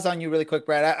do a pause on you really quick,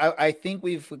 Brad. I think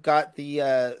we've got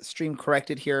the stream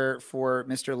corrected here for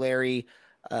Mr. Larry.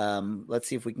 Let's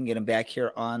see if we can get him back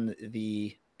here on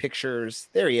the pictures.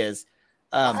 There he is.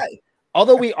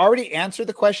 Although we already answered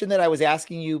the question that I was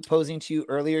posing to you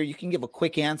earlier, you can give a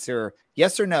quick answer.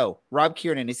 Yes or no? Rob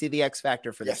Kiernan, is he the X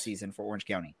factor for this season for Orange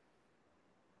County?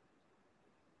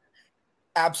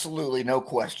 Absolutely, no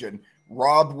question.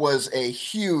 Rob was a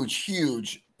huge,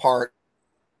 huge part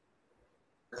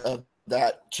of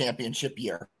that championship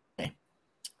year.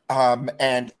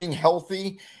 And being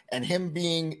healthy and him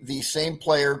being the same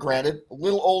player, granted, a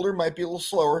little older, might be a little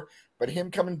slower, but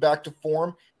him coming back to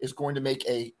form is going to make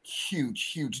a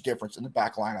huge, huge difference in the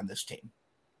back line on this team.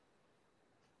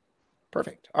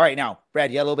 Perfect. All right, now,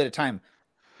 Brad, you had a little bit of time.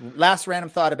 Last random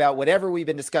thought about whatever we've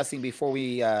been discussing before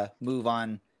we move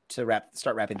on to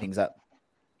start wrapping things up.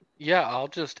 Yeah, I'll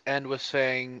just end with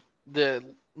saying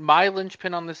my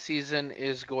linchpin on this season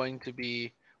is going to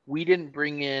be we didn't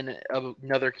bring in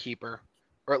another keeper,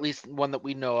 or at least one that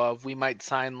we know of. We might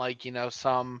sign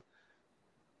some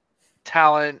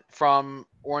talent from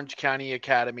Orange County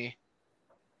Academy.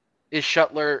 Is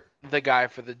Shuttler the guy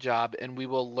for the job? And we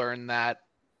will learn that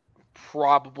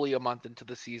probably a month into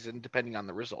the season, depending on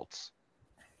the results.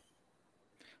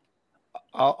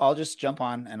 I'll just jump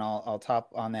on and I'll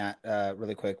top on that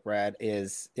really quick, Brad,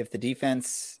 is if the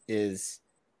defense is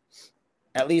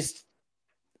at least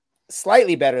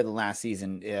slightly better than last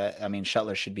season,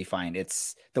 Shuttler should be fine.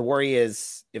 The worry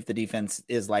is if the defense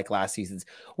is like last season's.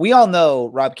 We all know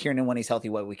Rob Kiernan, when he's healthy,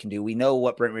 what we can do. We know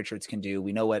what Brent Richards can do.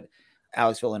 We know what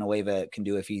Alex Villanueva can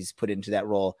do if he's put into that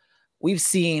role. We've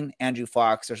seen Andrew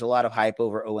Fox. There's a lot of hype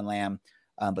over Owen Lamb,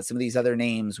 but some of these other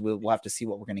names, we'll have to see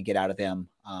what we're going to get out of them.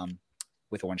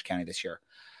 with Orange County this year.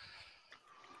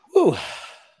 Ooh,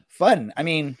 fun. I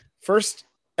mean, first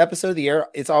episode of the year.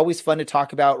 It's always fun to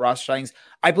talk about roster signings.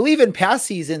 I believe in past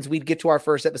seasons, we'd get to our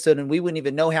first episode and we wouldn't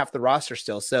even know half the roster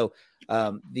still. So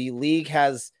the league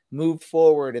has moved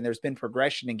forward and there's been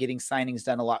progression and getting signings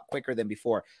done a lot quicker than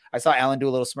before. I saw Alan do a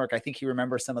little smirk. I think he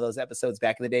remembers some of those episodes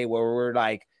back in the day where we're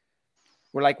going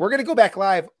to go back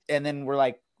live. And then we're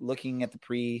like looking at the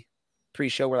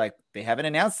pre-show. We're like, they haven't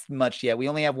announced much yet. We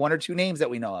only have one or two names that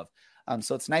we know of.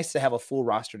 So it's nice to have a full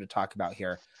roster to talk about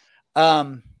here.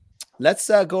 Let's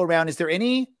go around. Is there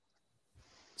any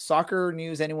soccer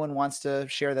news anyone wants to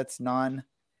share that's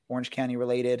non-Orange County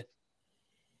related?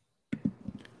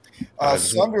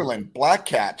 Sunderland Black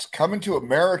Cats coming to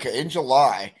America in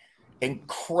July.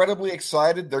 Incredibly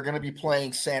excited. They're going to be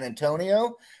playing San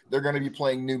Antonio. They're going to be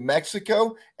playing New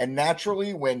Mexico. And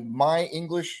naturally, when my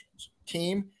English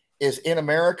team is in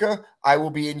America, I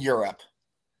will be in Europe.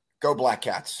 Go Black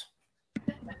Cats.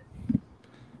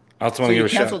 I also want to give a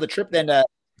shout. The trip then.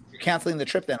 You're canceling the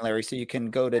trip then, Larry, so you can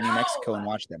go to New Mexico and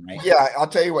watch them, right? Yeah, I'll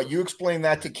tell you what. You explain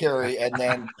that to Carrie, and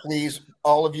then please,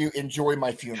 all of you, enjoy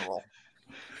my funeral.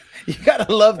 You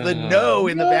gotta love the no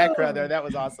in the background there. That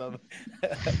was awesome.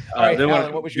 All right,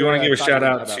 Alan, what was your? You want to give a shout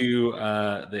out to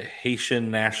the Haitian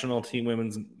national team,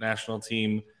 women's national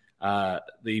team.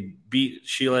 They beat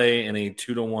Chile in a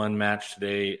 2-1 match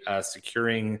today,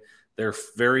 securing their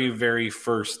very, very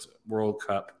first World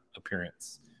Cup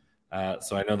appearance.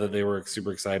 So I know that they were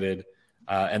super excited.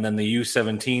 And then the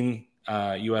U17,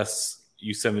 US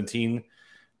U17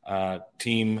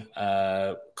 team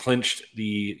clinched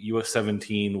the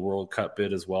US17 World Cup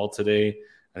bid as well today.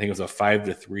 I think it was a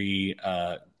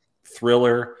 5-3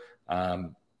 thriller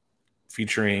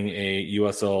featuring a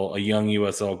young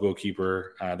USL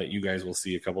goalkeeper that you guys will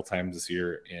see a couple times this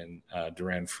year in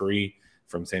Duran Free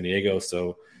from San Diego.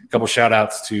 So a couple shout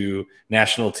outs to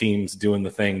national teams doing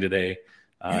the thing today.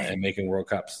 And making World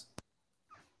Cups.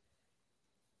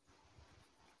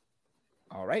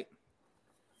 All right.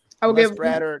 I will give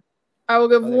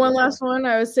one last one.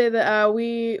 I would say that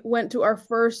we went to our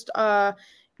first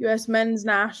U.S. men's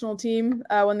national team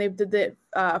when they did the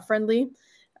friendly.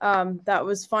 That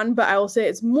was fun, but I will say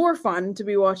it's more fun to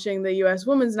be watching the U.S.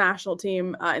 women's national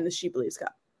team in the She Believes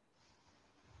Cup.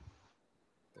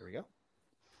 There we go.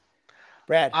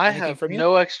 Brad, I have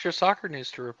no extra soccer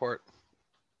news to report.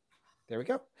 There we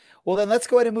go. Well, then let's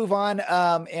go ahead and move on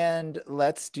and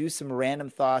let's do some random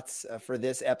thoughts for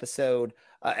this episode.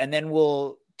 And then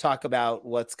we'll talk about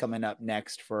what's coming up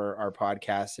next for our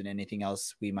podcast and anything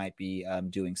else we might be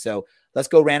doing. So let's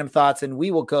go random thoughts, and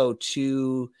we will go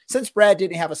to, since Brad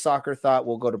didn't have a soccer thought,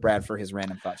 we'll go to Brad for his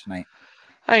random thought tonight.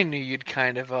 I knew you'd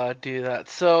kind of do that.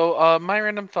 So my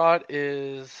random thought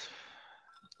is...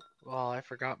 Well, I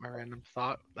forgot my random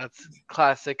thought. That's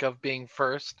classic of being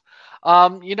first.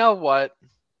 You know what?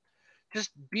 Just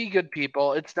be good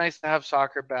people. It's nice to have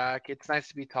soccer back. It's nice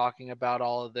to be talking about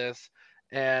all of this.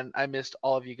 And I missed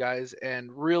all of you guys.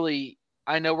 And really,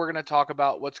 I know we're going to talk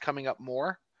about what's coming up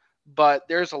more, but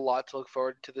there's a lot to look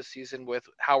forward to this season with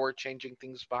how we're changing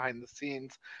things behind the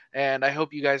scenes. And I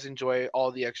hope you guys enjoy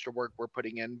all the extra work we're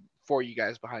putting in for you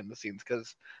guys behind the scenes,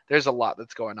 because there's a lot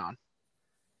that's going on.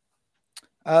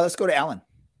 Let's go to Alan.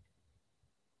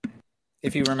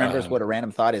 If he remembers what a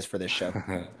random thought is for this show.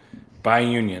 By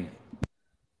union.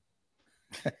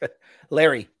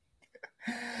 Larry.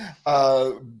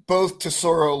 Both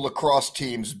Tesoro lacrosse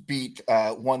teams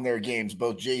won their games,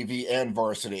 both JV and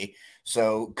varsity.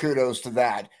 So kudos to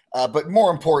that. But more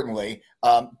importantly,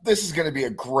 this is going to be a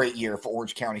great year for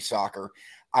Orange County soccer.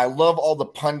 I love all the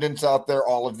pundits out there,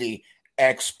 all of the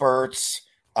experts,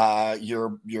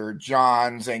 your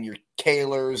Johns and your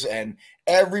Kaylors, and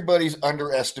everybody's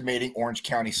underestimating Orange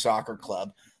County Soccer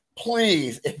Club.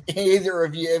 Please, if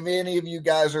any of you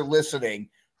guys are listening,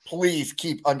 please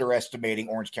keep underestimating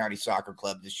Orange County Soccer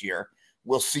Club this year.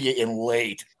 We'll see you in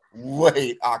late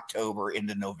October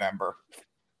into November.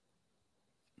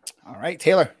 All right,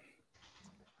 Taylor.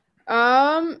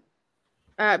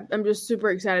 I'm just super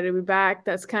excited to be back.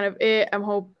 That's kind of it.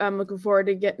 I'm looking forward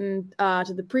to getting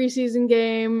to the preseason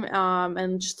game,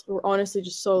 and we're honestly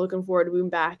just so looking forward to being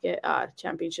back at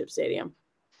Championship Stadium.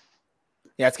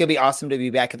 Yeah, it's gonna be awesome to be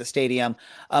back at the stadium.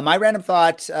 My random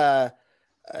thought,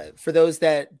 for those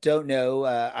that don't know,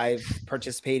 I've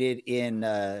participated in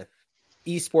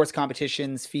esports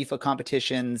competitions, FIFA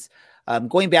competitions,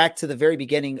 going back to the very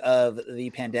beginning of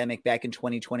the pandemic back in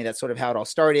 2020. That's sort of how it all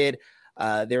started.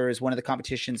 There is one of the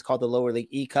competitions called the Lower League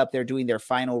E-Cup. They're doing their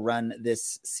final run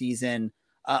this season,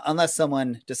 unless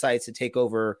someone decides to take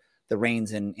over the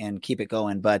reins and keep it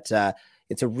going. But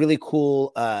it's a really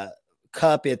cool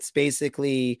Cup. It's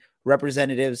basically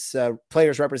representatives,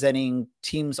 players representing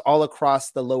teams all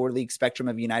across the lower league spectrum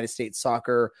of United States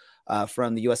soccer,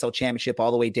 from the USL Championship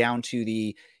all the way down to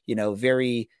the,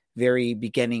 very, very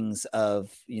beginnings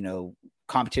of,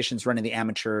 competitions running the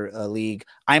amateur league.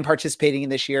 I'm participating in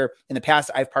this year. In the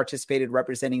past, I've participated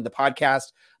representing the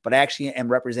podcast, but I actually am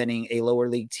representing a lower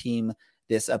league team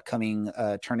this upcoming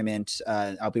tournament.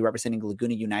 I'll be representing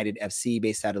Laguna United FC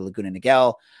based out of Laguna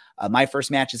Niguel. My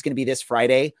first match is going to be this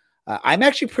Friday. I'm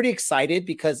actually pretty excited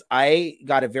because I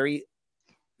got a very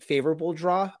favorable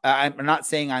draw. I'm not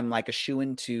saying I'm like a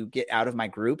shoo-in to get out of my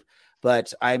group,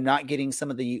 but I'm not getting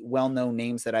some of the well-known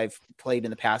names that I've played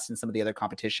in the past in some of the other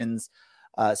competitions.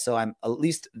 So I'm at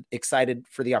least excited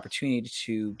for the opportunity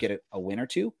to get a win or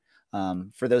two.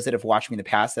 For those that have watched me in the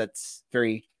past, that's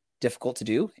very difficult to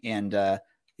do. And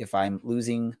if I'm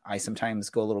losing, I sometimes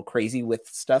go a little crazy with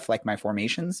stuff like my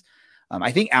formations.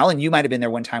 I think, Alan, you might have been there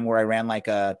one time where I ran like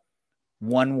a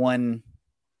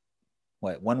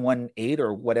 1-1-8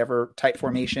 or whatever type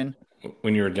formation.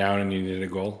 When you were down and you needed a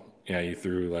goal, yeah, you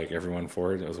threw like everyone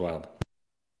forward. It was wild.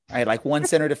 I had like one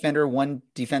center defender, one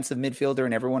defensive midfielder,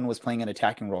 and everyone was playing an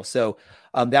attacking role. So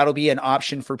that'll be an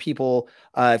option for people.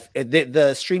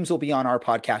 The streams will be on our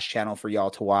podcast channel for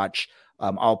y'all to watch.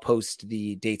 I'll post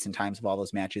the dates and times of all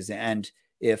those matches. And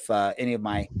if any of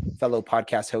my fellow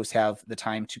podcast hosts have the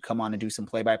time to come on and do some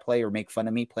play-by-play or make fun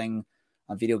of me playing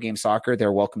video game soccer,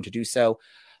 they're welcome to do so.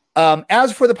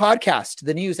 As for the podcast,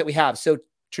 the news that we have. So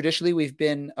traditionally, we've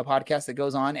been a podcast that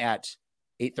goes on at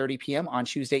 8:30 p.m. on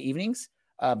Tuesday evenings.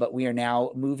 But we are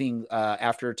now moving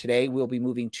after today. We'll be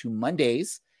moving to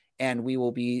Mondays, and we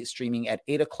will be streaming at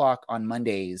 8 o'clock on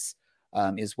Mondays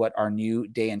is what our new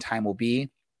day and time will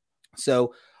be.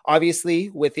 So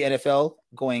obviously with the NFL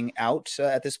going out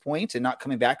at this point and not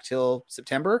coming back till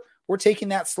September, we're taking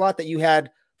that slot that you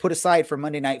had put aside for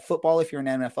Monday Night Football. If you're an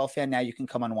NFL fan, now you can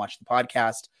come on and watch the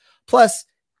podcast. Plus,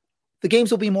 the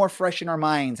games will be more fresh in our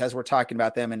minds as we're talking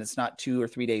about them, and it's not 2 or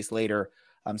 3 days later.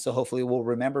 So hopefully we'll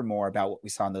remember more about what we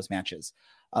saw in those matches.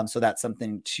 So that's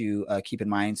something to keep in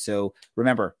mind. So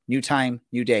remember, new time,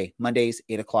 new day, Mondays,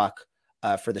 8 o'clock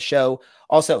for the show.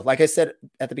 Also, like I said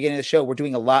at the beginning of the show, we're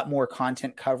doing a lot more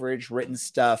content coverage, written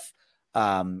stuff.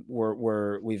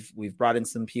 We've brought in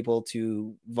some people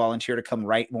to volunteer to come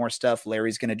write more stuff.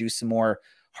 Larry's going to do some more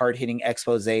hard-hitting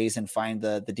exposés and find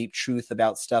the deep truth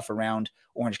about stuff around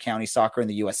Orange County soccer and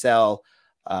the USL.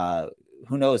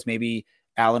 Who knows, maybe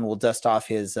Alan will dust off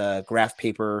his graph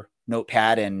paper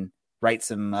notepad and write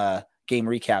some game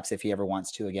recaps if he ever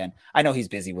wants to again. I know he's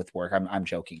busy with work. I'm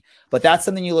joking, but that's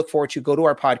something you look forward to. Go to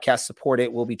our podcast, support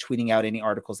it. We'll be tweeting out any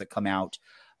articles that come out.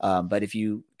 But if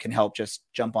you can help, just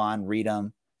jump on, read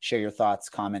them, share your thoughts,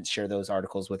 comments, share those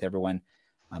articles with everyone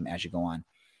as you go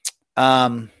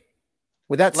on.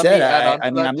 With that said,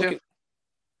 I'm looking.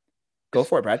 Go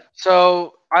for it, Brad.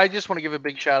 So I just want to give a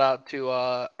big shout out to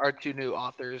our two new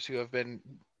authors who have been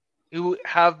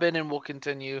and will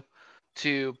continue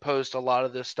to post a lot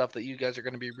of this stuff that you guys are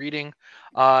going to be reading,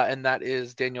 and that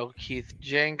is Daniel Keith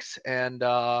Jenks and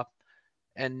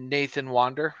Nathan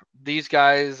Wander. These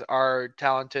guys are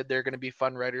talented. They're going to be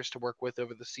fun writers to work with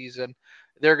over the season.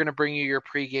 They're going to bring you your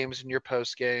pre-games and your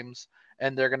post-games,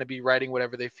 and they're going to be writing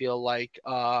whatever they feel like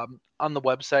on the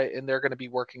website, and they're going to be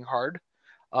working hard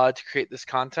to create this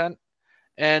content.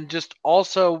 And just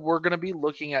also, we're going to be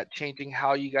looking at changing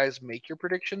how you guys make your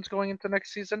predictions going into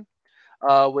next season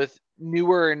with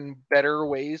newer and better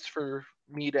ways for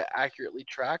me to accurately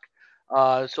track.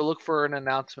 So look for an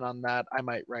announcement on that. I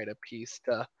might write a piece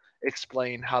to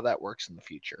explain how that works in the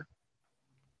future.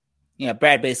 Yeah,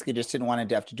 Brad basically just didn't want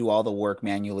to have to do all the work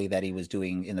manually that he was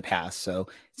doing in the past. So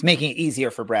it's making it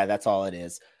easier for Brad. That's all it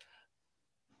is,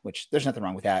 which there's nothing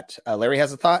wrong with that. Larry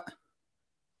has a thought.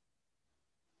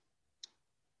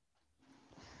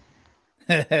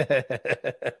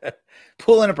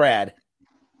 Pulling a Brad.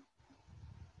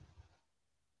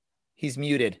 He's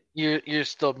muted. You're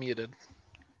still muted.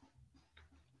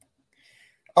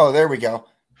 Oh, there we go.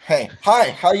 Hey,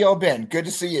 hi, how y'all been? Good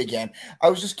to see you again. I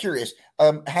was just curious.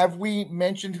 Have we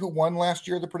mentioned who won last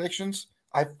year, the predictions?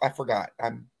 I forgot.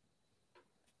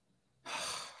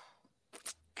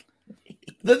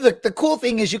 The cool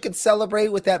thing is you can celebrate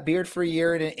with that beard for a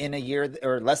year, in a year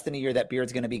or less than a year, that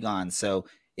beard's going to be gone. So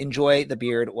enjoy the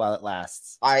beard while it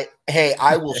lasts. I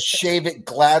will shave it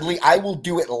gladly. I will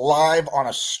do it live on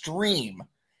a stream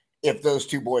if those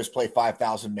two boys play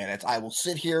 5,000 minutes. I will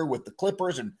sit here with the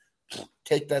clippers and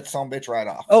take that sumbitch right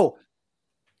off. Oh,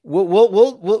 what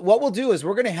we'll do is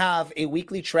we're going to have a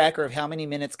weekly tracker of how many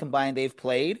minutes combined they've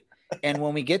played. And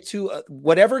when we get to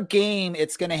whatever game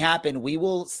it's going to happen, we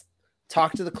will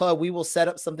talk to the club. We will set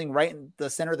up something right in the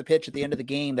center of the pitch at the end of the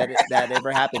game that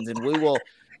ever happens, and we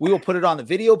will put it on the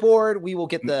video board. We will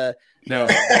get the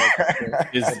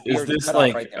is this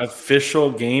like right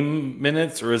official game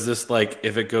minutes, or is this like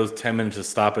if it goes 10 minutes of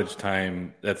stoppage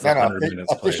time, that's 100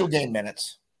 minutes official played? Game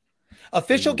minutes.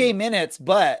 Official game minutes,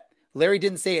 but Larry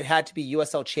didn't say it had to be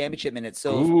USL Championship minutes.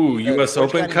 So US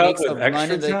Open Cup with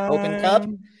extra time? Open Cup.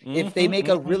 If they make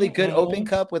a really good Open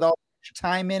Cup with all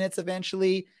time minutes,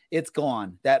 eventually it's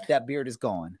gone. That beard is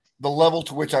gone. The level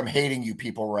to which I'm hating you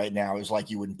people right now is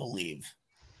like you wouldn't believe.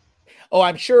 Oh,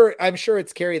 I'm sure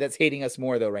it's Carrie that's hating us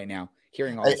more though right now.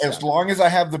 Hearing all this as stuff. long as I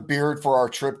have the beard for our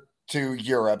trip to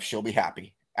Europe, she'll be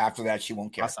happy. After that, she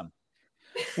won't care. Awesome.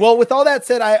 Well, with all that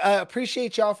said, I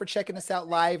appreciate y'all for checking us out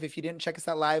live. If you didn't check us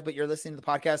out live, but you're listening to the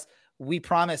podcast, we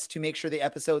promise to make sure the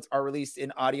episodes are released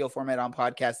in audio format on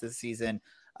podcast this season.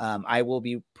 I will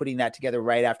be putting that together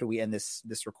right after we end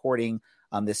this recording,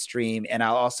 this stream. And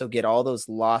I'll also get all those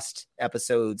lost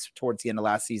episodes towards the end of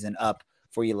last season up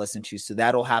for you to listen to. So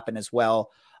that'll happen as well.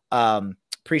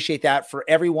 Appreciate that for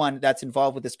everyone that's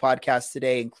involved with this podcast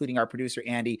today, including our producer,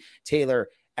 Andy, Taylor,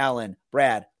 Alan,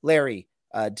 Brad, Larry,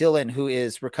 Dylan, who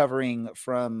is recovering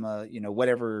from,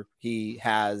 whatever he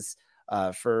has,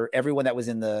 for everyone that was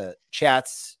in the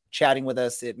chats, chatting with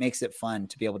us. It makes it fun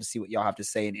to be able to see what y'all have to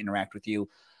say and interact with you.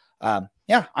 I'm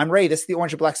Ray. This is the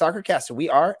Orange and Black Soccer Cast. So we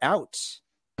are out.